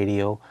of our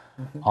radio,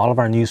 all of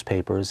our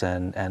newspapers,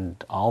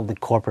 and all the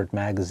corporate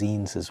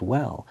magazines as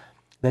well,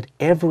 that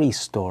every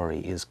story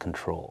is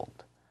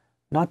controlled.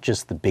 Not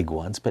just the big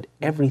ones, but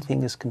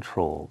everything is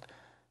controlled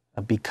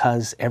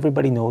because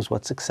everybody knows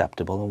what's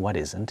acceptable and what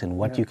isn't, and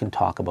what you can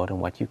talk about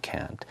and what you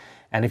can't.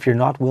 And if you're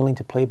not willing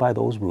to play by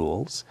those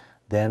rules,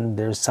 then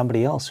there's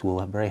somebody else who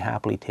will very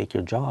happily take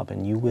your job,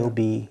 and you will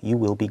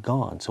be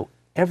gone. So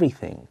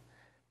everything.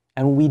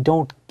 And we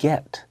don't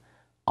get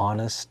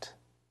honest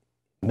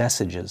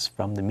messages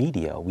from the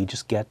media. We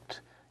just get,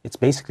 it's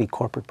basically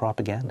corporate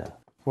propaganda.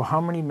 Well, how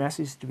many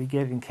messages do we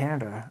get in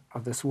Canada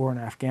of this war in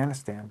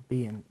Afghanistan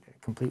being a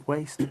complete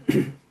waste?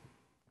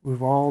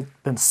 We've all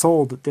been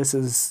sold that this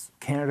is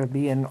Canada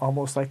being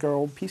almost like our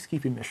old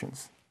peacekeeping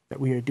missions, that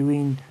we are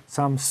doing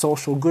some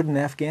social good in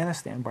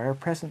Afghanistan by our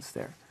presence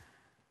there.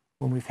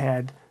 When we've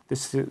had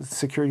this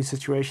security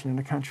situation in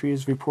the country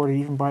is reported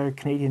even by a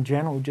Canadian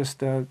general who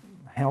just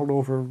held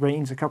over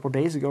reins a couple of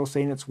days ago,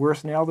 saying it's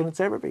worse now than it's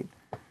ever been.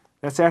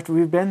 That's after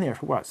we've been there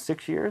for what,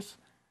 6 years?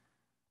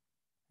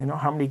 You know,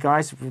 how many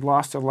guys have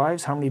lost their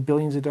lives? How many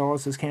billions of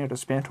dollars has Canada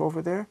spent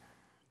over there?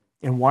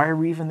 And why are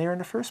we even there in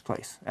the first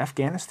place?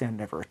 Afghanistan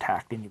never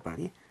attacked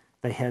anybody.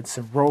 They had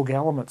some rogue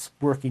elements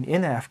working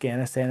in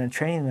Afghanistan and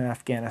training in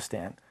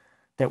Afghanistan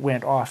that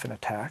went off and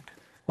attacked.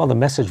 Well, the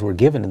message we're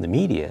given in the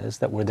media is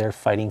that we're there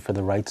fighting for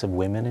the rights of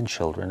women and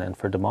children and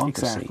for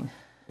democracy. Exactly.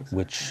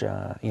 Which,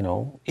 you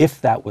know, if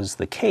that was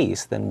the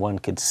case, then one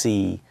could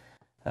see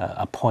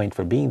a point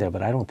for being there,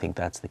 but I don't think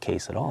that's the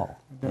case at all.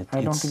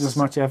 I don't think there's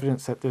much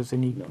evidence that there's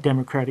any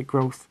democratic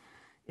growth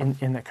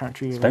in the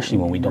country. Especially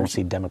when we don't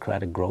see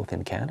democratic growth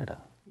in Canada.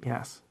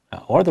 Yes.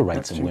 Or the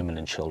rights of women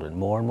and children.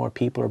 More and more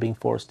people are being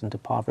forced into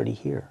poverty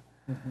here.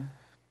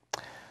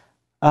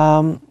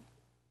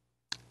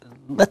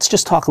 Let's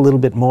just talk a little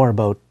bit more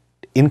about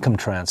income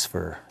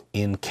transfer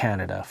in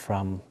Canada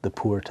from the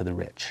poor to the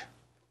rich.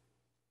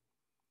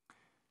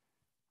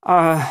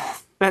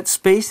 That's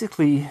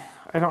basically,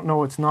 I don't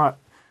know, it's not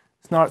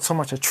so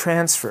much a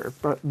transfer,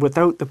 but with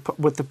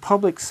the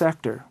public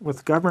sector,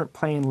 with government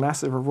playing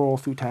less of a role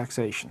through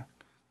taxation,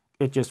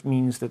 it just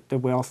means that the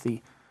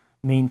wealthy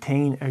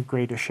maintain a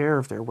greater share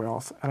of their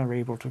wealth and are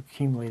able to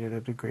accumulate it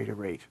at a greater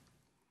rate.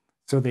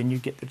 So then you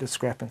get the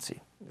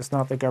discrepancy. It's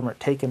not the government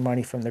taking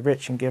money from the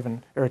rich and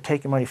giving, or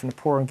taking money from the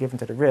poor and giving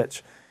to the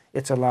rich.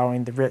 It's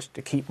allowing the rich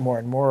to keep more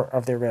and more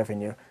of their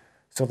revenue,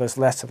 so there's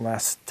less and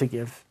less to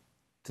give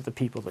to the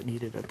people that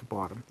need it at the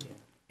bottom.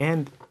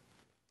 And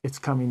it's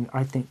coming,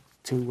 I think,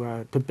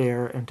 to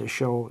bear and to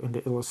show and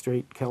to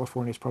illustrate.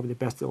 California is probably the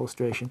best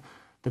illustration,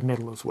 the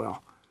middle as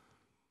well.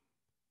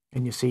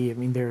 And you see, I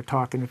mean, they're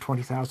talking of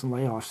 20,000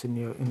 layoffs in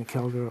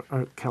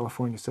the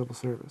California civil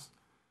service.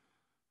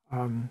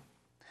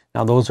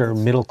 Now, those are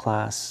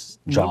middle-class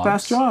jobs.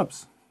 Middle-class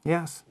jobs,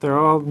 yes. They're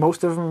all,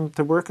 most of them,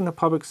 to work in the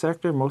public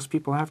sector, most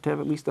people have to have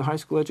at least a high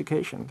school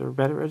education. They're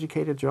better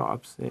educated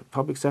jobs. The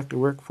public sector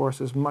workforce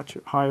is much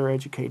higher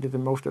educated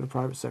than most of the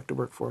private sector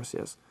workforce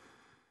is.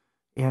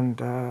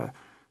 And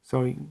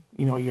so, you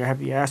know, you have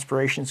the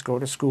aspirations, go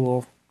to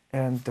school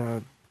and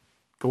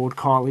go to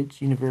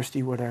college,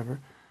 university, whatever.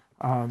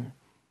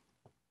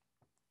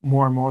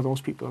 More and more of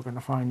those people are going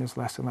to find there's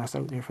less and less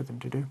out there for them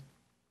to do.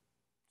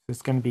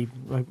 It's going to be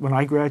like when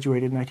I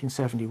graduated in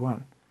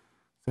 1971.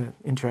 It's an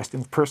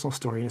interesting personal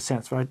story in a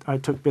sense. I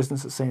took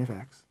business at St.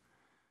 FX.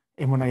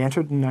 And when I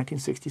entered in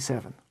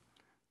 1967,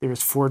 there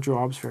was 4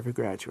 jobs for every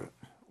graduate.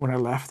 When I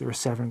left, there were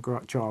 7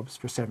 jobs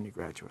for 70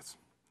 graduates.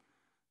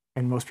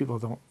 And most people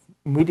don't,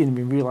 we didn't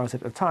even realize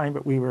it at the time,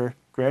 but we were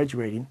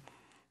graduating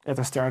at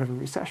the start of a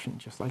recession,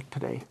 just like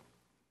today.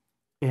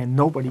 And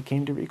nobody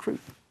came to recruit.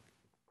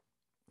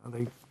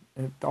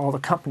 All the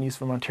companies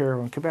from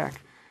Ontario and Quebec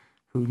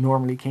who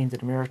normally came to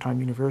the maritime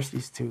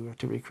universities to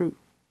recruit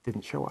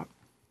didn't show up.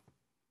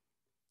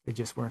 They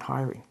just weren't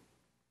hiring.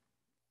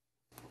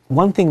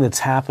 One thing that's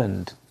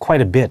happened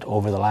quite a bit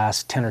over the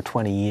last 10 or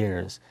 20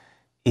 years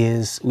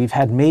is we've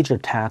had major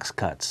tax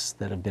cuts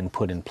that have been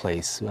put in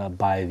place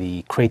by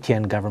the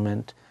Chrétien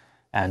government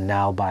and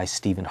now by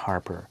Stephen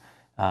Harper.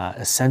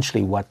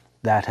 Essentially what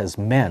that has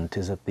meant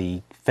is that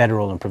the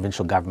federal and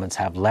provincial governments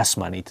have less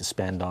money to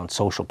spend on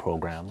social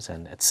programs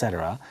and et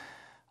cetera.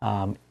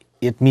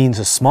 It means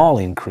a small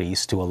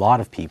increase to a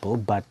lot of people,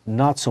 but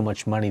not so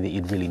much money that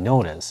you'd really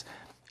notice.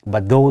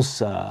 But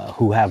those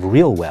who have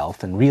real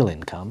wealth and real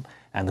income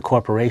and the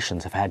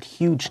corporations have had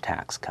huge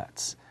tax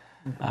cuts.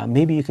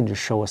 Maybe you can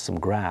just show us some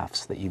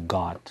graphs that you've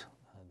got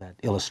that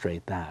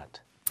illustrate that.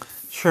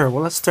 Sure.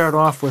 Well, let's start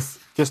off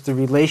with just the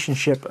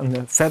relationship on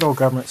the federal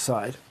government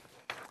side.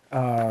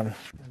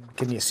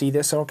 Can you see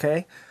this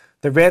okay?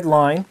 The red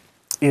line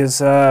is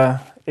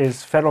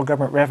federal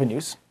government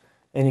revenues,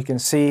 and you can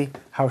see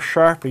how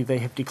sharply they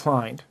have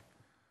declined.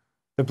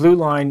 The blue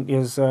line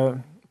is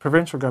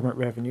provincial government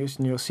revenues,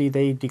 and you'll see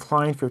they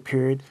declined for a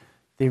period.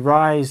 The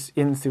rise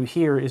in through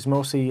here is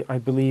mostly, I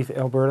believe,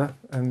 Alberta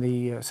and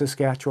the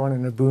Saskatchewan,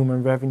 and the boom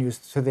in revenues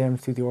to them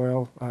through the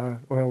oil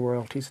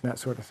royalties and that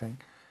sort of thing.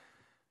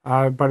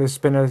 But it's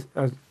been a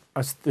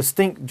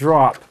distinct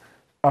drop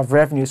of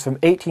revenues from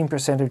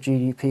 18% of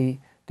GDP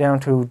down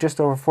to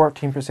just over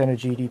 14% of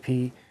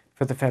GDP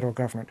for the federal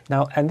government.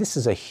 Now, and this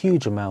is a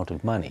huge amount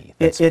of money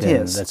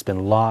that's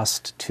been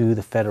lost to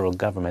the federal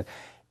government.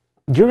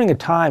 During a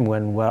time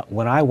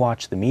when I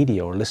watch the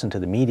media or listen to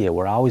the media,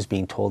 we're always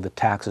being told that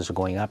taxes are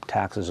going up,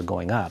 taxes are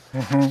going up.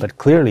 But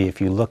clearly,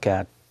 if you look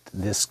at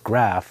this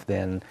graph,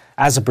 then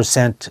as a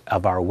percent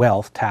of our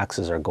wealth,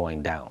 taxes are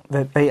going down.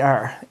 That they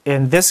are.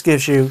 And this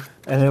gives you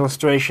an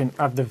illustration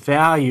of the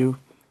value,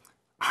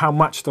 how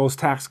much those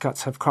tax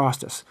cuts have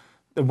cost us.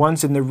 The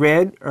ones in the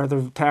red are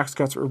the tax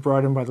cuts that were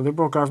brought in by the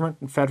Liberal government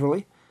and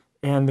federally,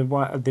 and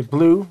the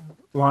blue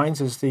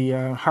lines is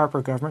the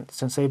Harper government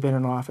since they've been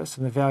in office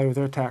and the value of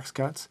their tax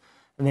cuts,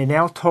 and they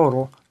now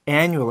total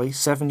annually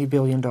 $70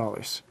 billion.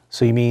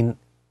 So you mean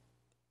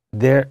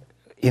there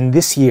in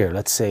this year,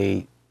 let's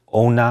say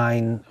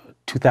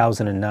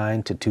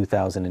 2009 to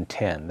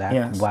 2010,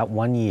 that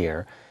 1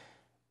 year,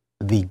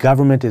 the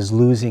government is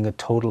losing a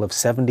total of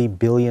 $70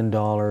 billion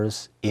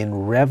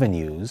in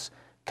revenues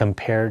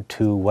compared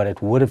to what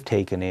it would have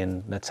taken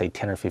in, let's say,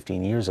 10 or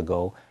 15 years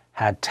ago,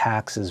 had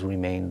taxes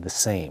remained the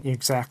same.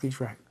 Exactly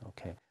right.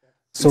 Okay.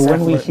 So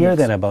when we hear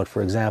then about,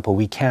 for example,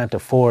 we can't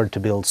afford to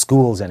build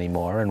schools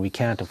anymore, and we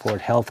can't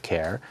afford health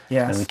care,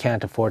 and we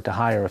can't afford to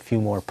hire a few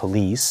more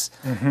police,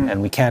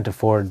 and we can't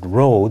afford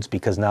roads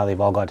because now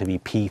they've all got to be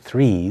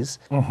P3s,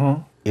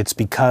 it's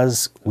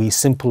because we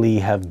simply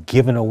have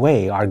given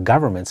away, our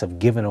governments have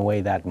given away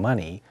that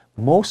money,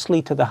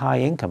 mostly to the high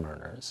income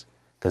earners,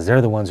 because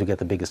they're the ones who get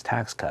the biggest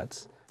tax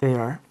cuts. They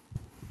are.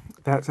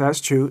 That's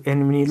true.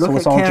 And when you look so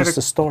it's at all Canada, just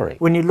a story.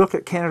 When you look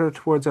at Canada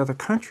towards other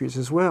countries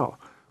as well,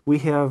 we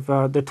have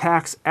the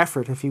tax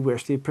effort, if you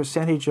wish, the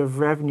percentage of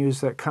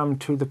revenues that come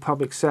to the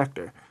public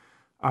sector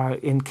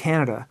in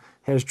Canada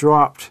has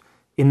dropped.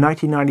 In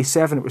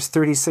 1997, it was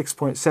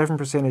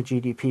 36.7% of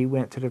GDP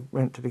went to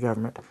the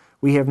government.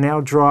 We have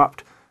now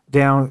dropped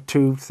down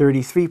to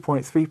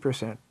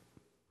 33.3%.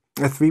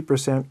 A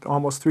 3%,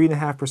 almost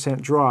 3.5%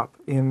 drop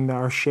in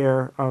our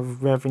share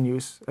of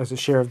revenues as a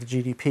share of the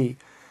GDP.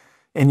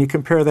 And you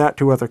compare that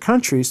to other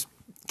countries,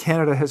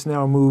 Canada has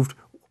now moved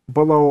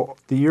below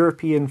the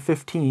European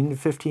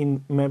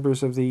 15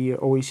 members of the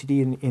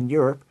OECD in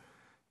Europe,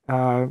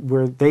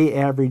 where they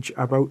average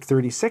about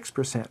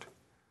 36%.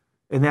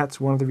 And that's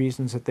one of the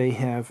reasons that they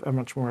have a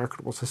much more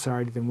equitable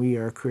society than we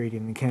are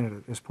creating in Canada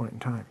at this point in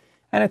time.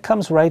 And it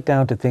comes right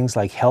down to things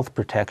like health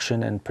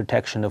protection and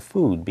protection of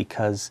food,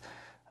 because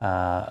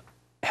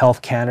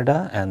Health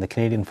Canada and the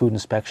Canadian Food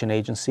Inspection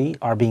Agency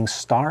are being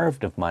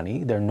starved of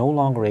money. They're no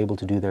longer able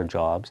to do their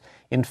jobs.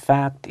 In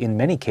fact, in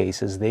many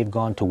cases, they've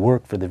gone to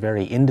work for the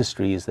very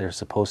industries they're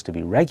supposed to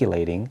be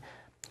regulating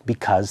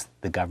because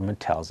the government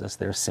tells us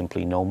there's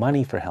simply no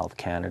money for Health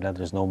Canada,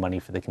 there's no money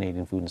for the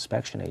Canadian Food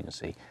Inspection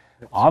Agency.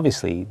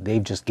 Obviously,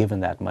 they've just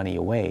given that money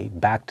away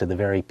back to the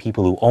very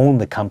people who own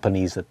the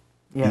companies that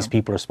these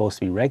people are supposed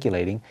to be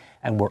regulating,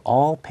 and we're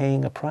all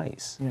paying a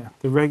price. Yeah,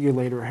 the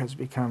regulator has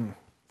become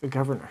the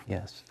governor.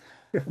 Yes.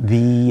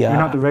 You're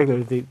not the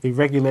regulator, the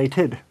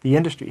regulated. The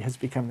industry has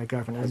become the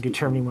governor in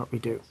determining what we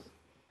do.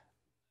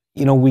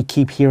 You know, we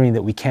keep hearing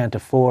that we can't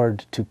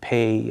afford to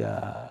pay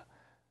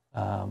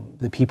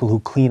the people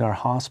who clean our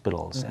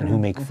hospitals and who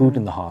make food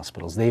in the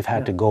hospitals. They've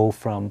had to go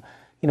from,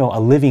 you know, a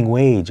living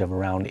wage of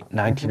around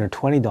 $19 or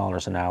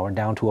 $20 an hour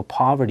down to a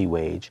poverty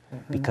wage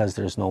because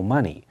there's no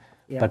money.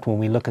 But when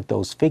we look at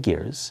those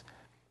figures,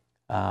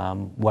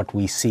 what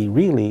we see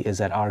really is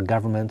that our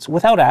governments,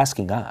 without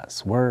asking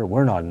us,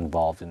 we're not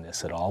involved in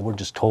this at all. We're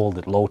just told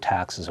that low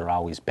taxes are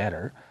always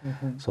better.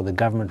 So the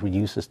government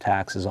reduces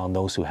taxes on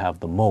those who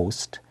have the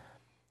most,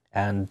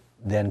 and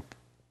then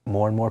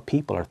more and more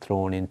people are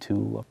thrown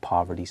into a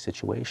poverty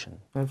situation.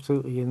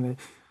 Absolutely.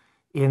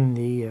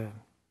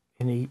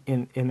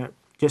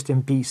 Just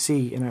in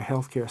BC, in our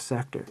healthcare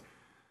sector,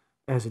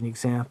 as an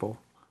example,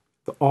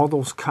 all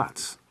those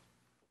cuts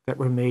that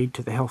were made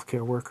to the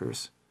healthcare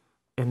workers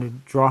and the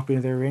dropping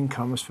of their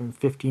incomes from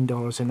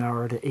 $15 an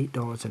hour to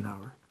 $8 an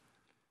hour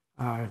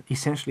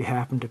essentially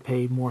happened to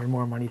pay more and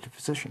more money to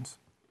physicians.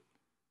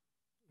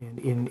 And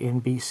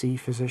in BC,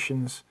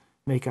 physicians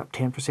make up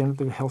 10% of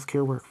the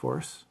healthcare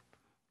workforce,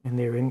 and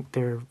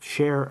their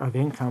share of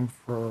income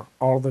for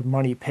all the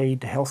money paid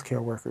to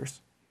healthcare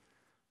workers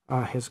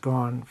has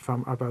gone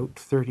from about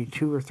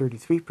 32 or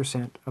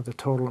 33% of the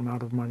total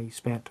amount of money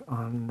spent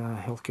on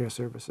healthcare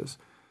services.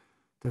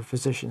 The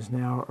physicians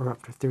now are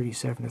up to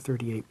 37 or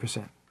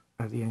 38%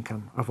 of the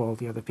income of all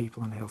the other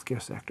people in the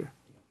healthcare sector.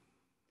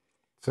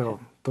 So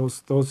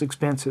those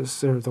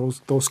expenses, or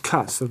those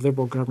cuts, the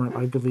Liberal government,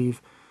 I believe,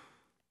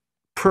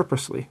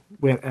 purposely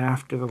went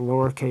after the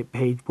lower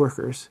paid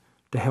workers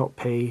to help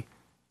pay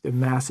the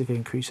massive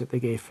increase that they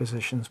gave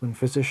physicians when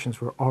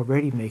physicians were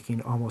already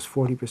making almost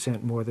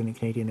 40% more than the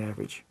Canadian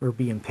average, or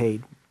being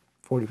paid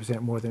 40%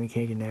 more than the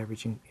Canadian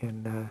average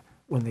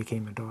when they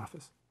came into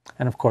office.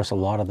 And of course, a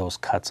lot of those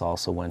cuts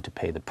also went to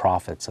pay the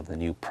profits of the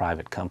new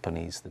private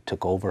companies that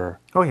took over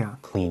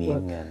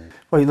cleaning.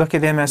 Well, you look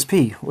at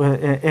MSP.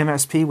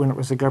 MSP, when it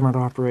was a government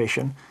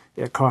operation,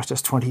 it cost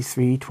us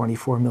 $23,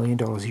 $24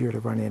 million a year to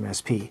run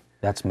MSP.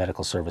 That's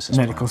Medical Services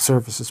Plan. Medical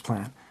Services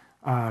Plan.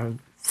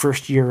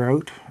 First year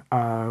out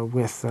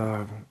with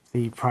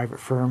the private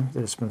firm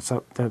that's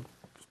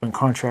been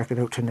contracted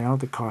out to now,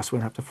 the cost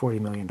went up to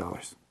 $40 million.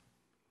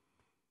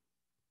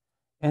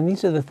 And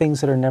these are the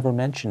things that are never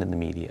mentioned in the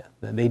media.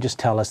 They just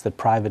tell us that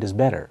private is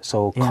better.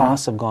 So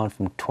costs have gone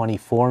from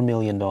 $24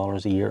 million a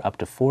year up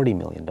to $40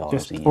 million a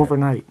year.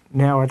 Overnight.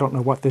 Now I don't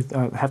know what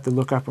have to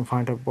look up and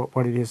find out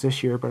what it is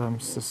this year, but I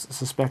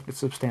suspect it's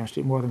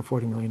substantially more than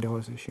 $40 million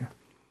this year.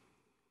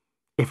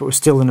 If it was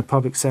still in the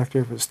public sector,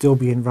 if it was still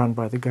being run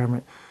by the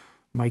government,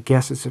 my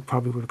guess is it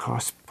probably would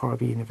cost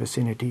in the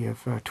vicinity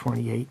of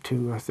 $28 to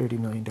 $30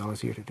 million a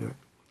year to do it.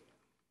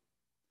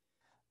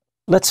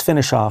 Let's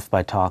finish off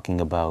by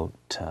talking about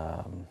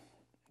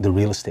the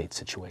real estate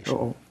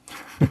situation.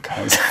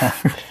 Because,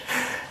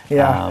 you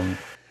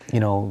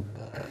know,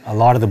 a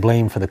lot of the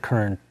blame for the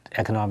current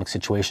economic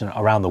situation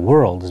around the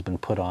world has been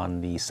put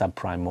on the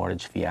subprime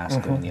mortgage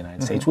fiasco in the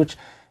United States, which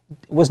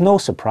was no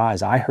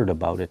surprise. I heard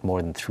about it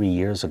more than 3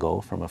 years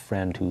ago from a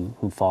friend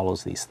who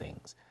follows these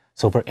things.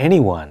 So for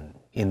anyone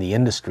in the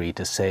industry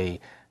to say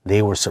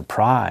they were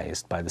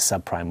surprised by the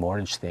subprime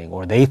mortgage thing,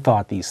 or they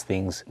thought these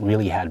things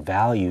really had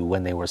value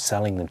when they were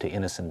selling them to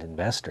innocent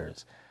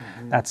investors,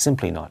 that's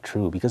simply not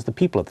true, because the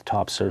people at the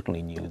top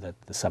certainly knew that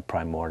the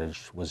subprime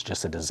mortgage was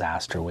just a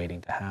disaster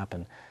waiting to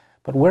happen.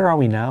 But where are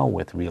we now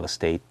with real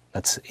estate?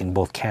 That's in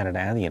both Canada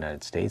and the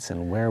United States,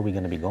 and where are we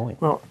going to be going?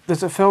 Well,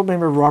 there's a fellow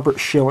named Robert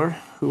Schiller,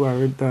 who I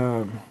would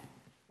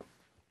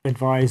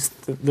advise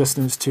the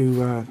listeners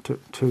to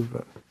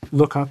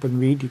look up and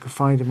read. You can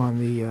find him on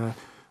the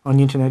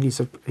internet. He's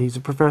a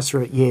professor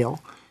at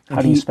Yale.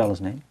 How do you spell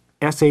his name?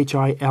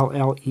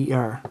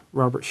 Schiller,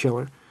 Robert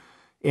Schiller.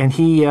 And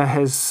he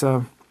has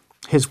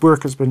his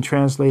work has been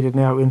translated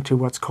now into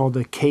what's called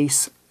the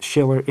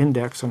Case-Shiller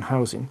Index on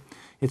housing.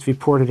 It's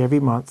reported every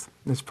month.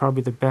 It's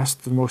probably the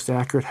best, the most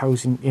accurate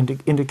housing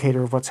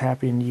indicator of what's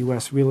happening in the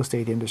U.S. real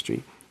estate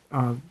industry,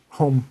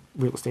 home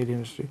real estate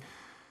industry.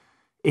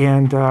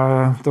 And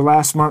the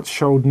last month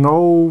showed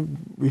no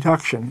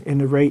reduction in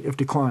the rate of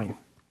decline.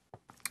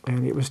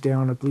 And it was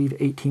down, I believe,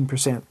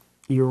 18%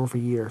 year over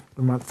year,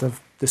 the month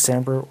of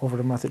December over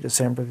the month of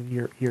December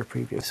the year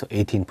previous. So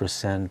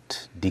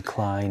 18%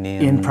 decline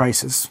in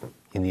prices.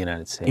 In the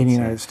United States. In the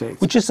United States.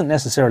 Which isn't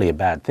necessarily a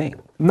bad thing.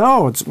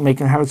 No, it's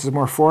making houses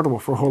more affordable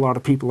for a whole lot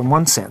of people in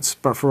one sense.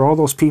 But for all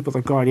those people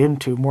that got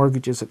into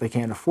mortgages that they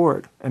can't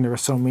afford, and there are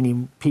so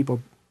many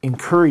people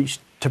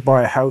encouraged to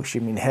buy a house, you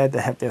mean had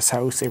to have this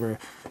house, they were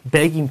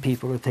begging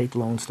people to take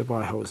loans to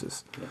buy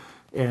houses. Yeah.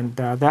 And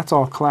that's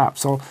all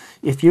collapsed. So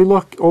if you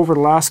look over the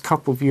last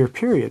couple of year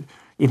period,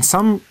 in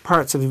some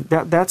parts of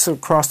that's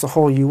across the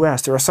whole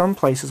U.S., there are some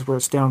places where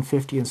it's down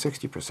 50 and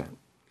 60%.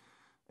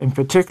 In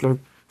particular,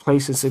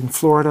 places in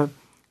Florida,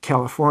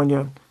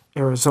 California,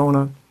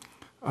 Arizona,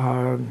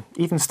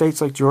 even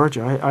states like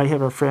Georgia. I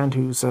have a friend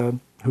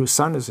whose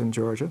son is in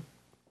Georgia,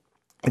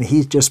 and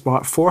he's just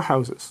bought 4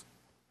 houses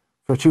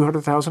for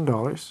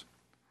 $200,000.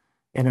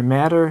 In a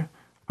matter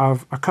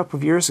of a couple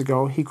of years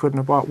ago, he couldn't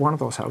have bought one of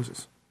those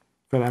houses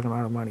for that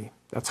amount of money.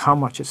 That's how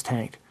much it's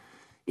tanked.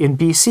 In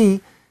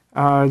BC,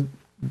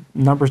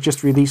 numbers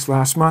just released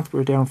last month,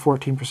 we're down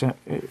 14%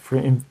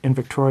 in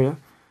Victoria.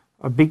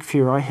 A big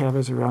fear I have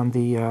is around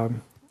the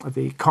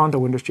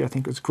condo industry. I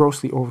think it's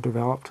grossly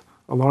overdeveloped.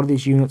 A lot of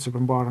these units have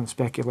been bought on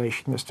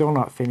speculation. They're still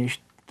not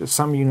finished. There's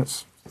some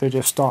units, they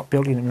just stopped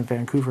building them in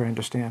Vancouver, I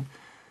understand.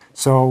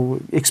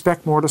 So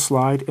expect more to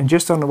slide. And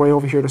just on the way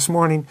over here this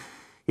morning,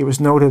 it was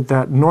noted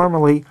that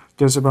normally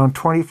there's around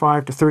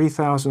 25 to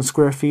 30,000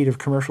 square feet of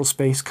commercial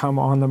space come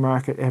on the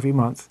market every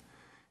month.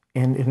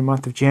 And in the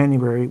month of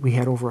January, we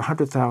had over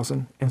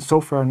 100,000. And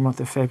so far in the month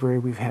of February,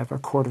 we've had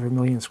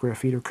 250,000 square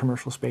feet of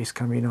commercial space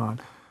coming on.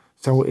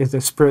 So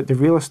the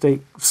real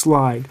estate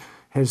slide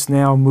has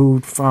now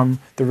moved from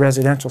the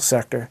residential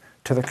sector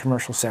to the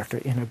commercial sector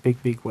in a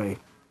big, big way.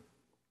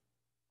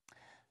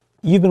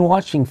 You've been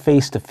watching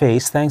Face to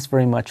Face. Thanks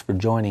very much for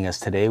joining us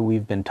today.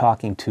 We've been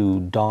talking to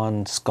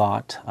Don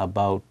Scott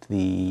about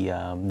the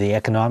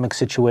economic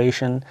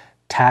situation,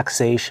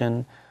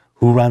 taxation,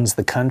 who runs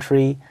the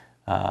country,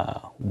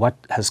 what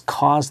has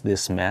caused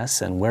this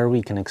mess and where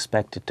we can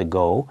expect it to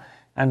go,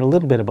 and a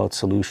little bit about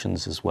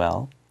solutions as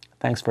well.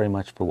 Thanks very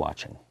much for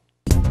watching.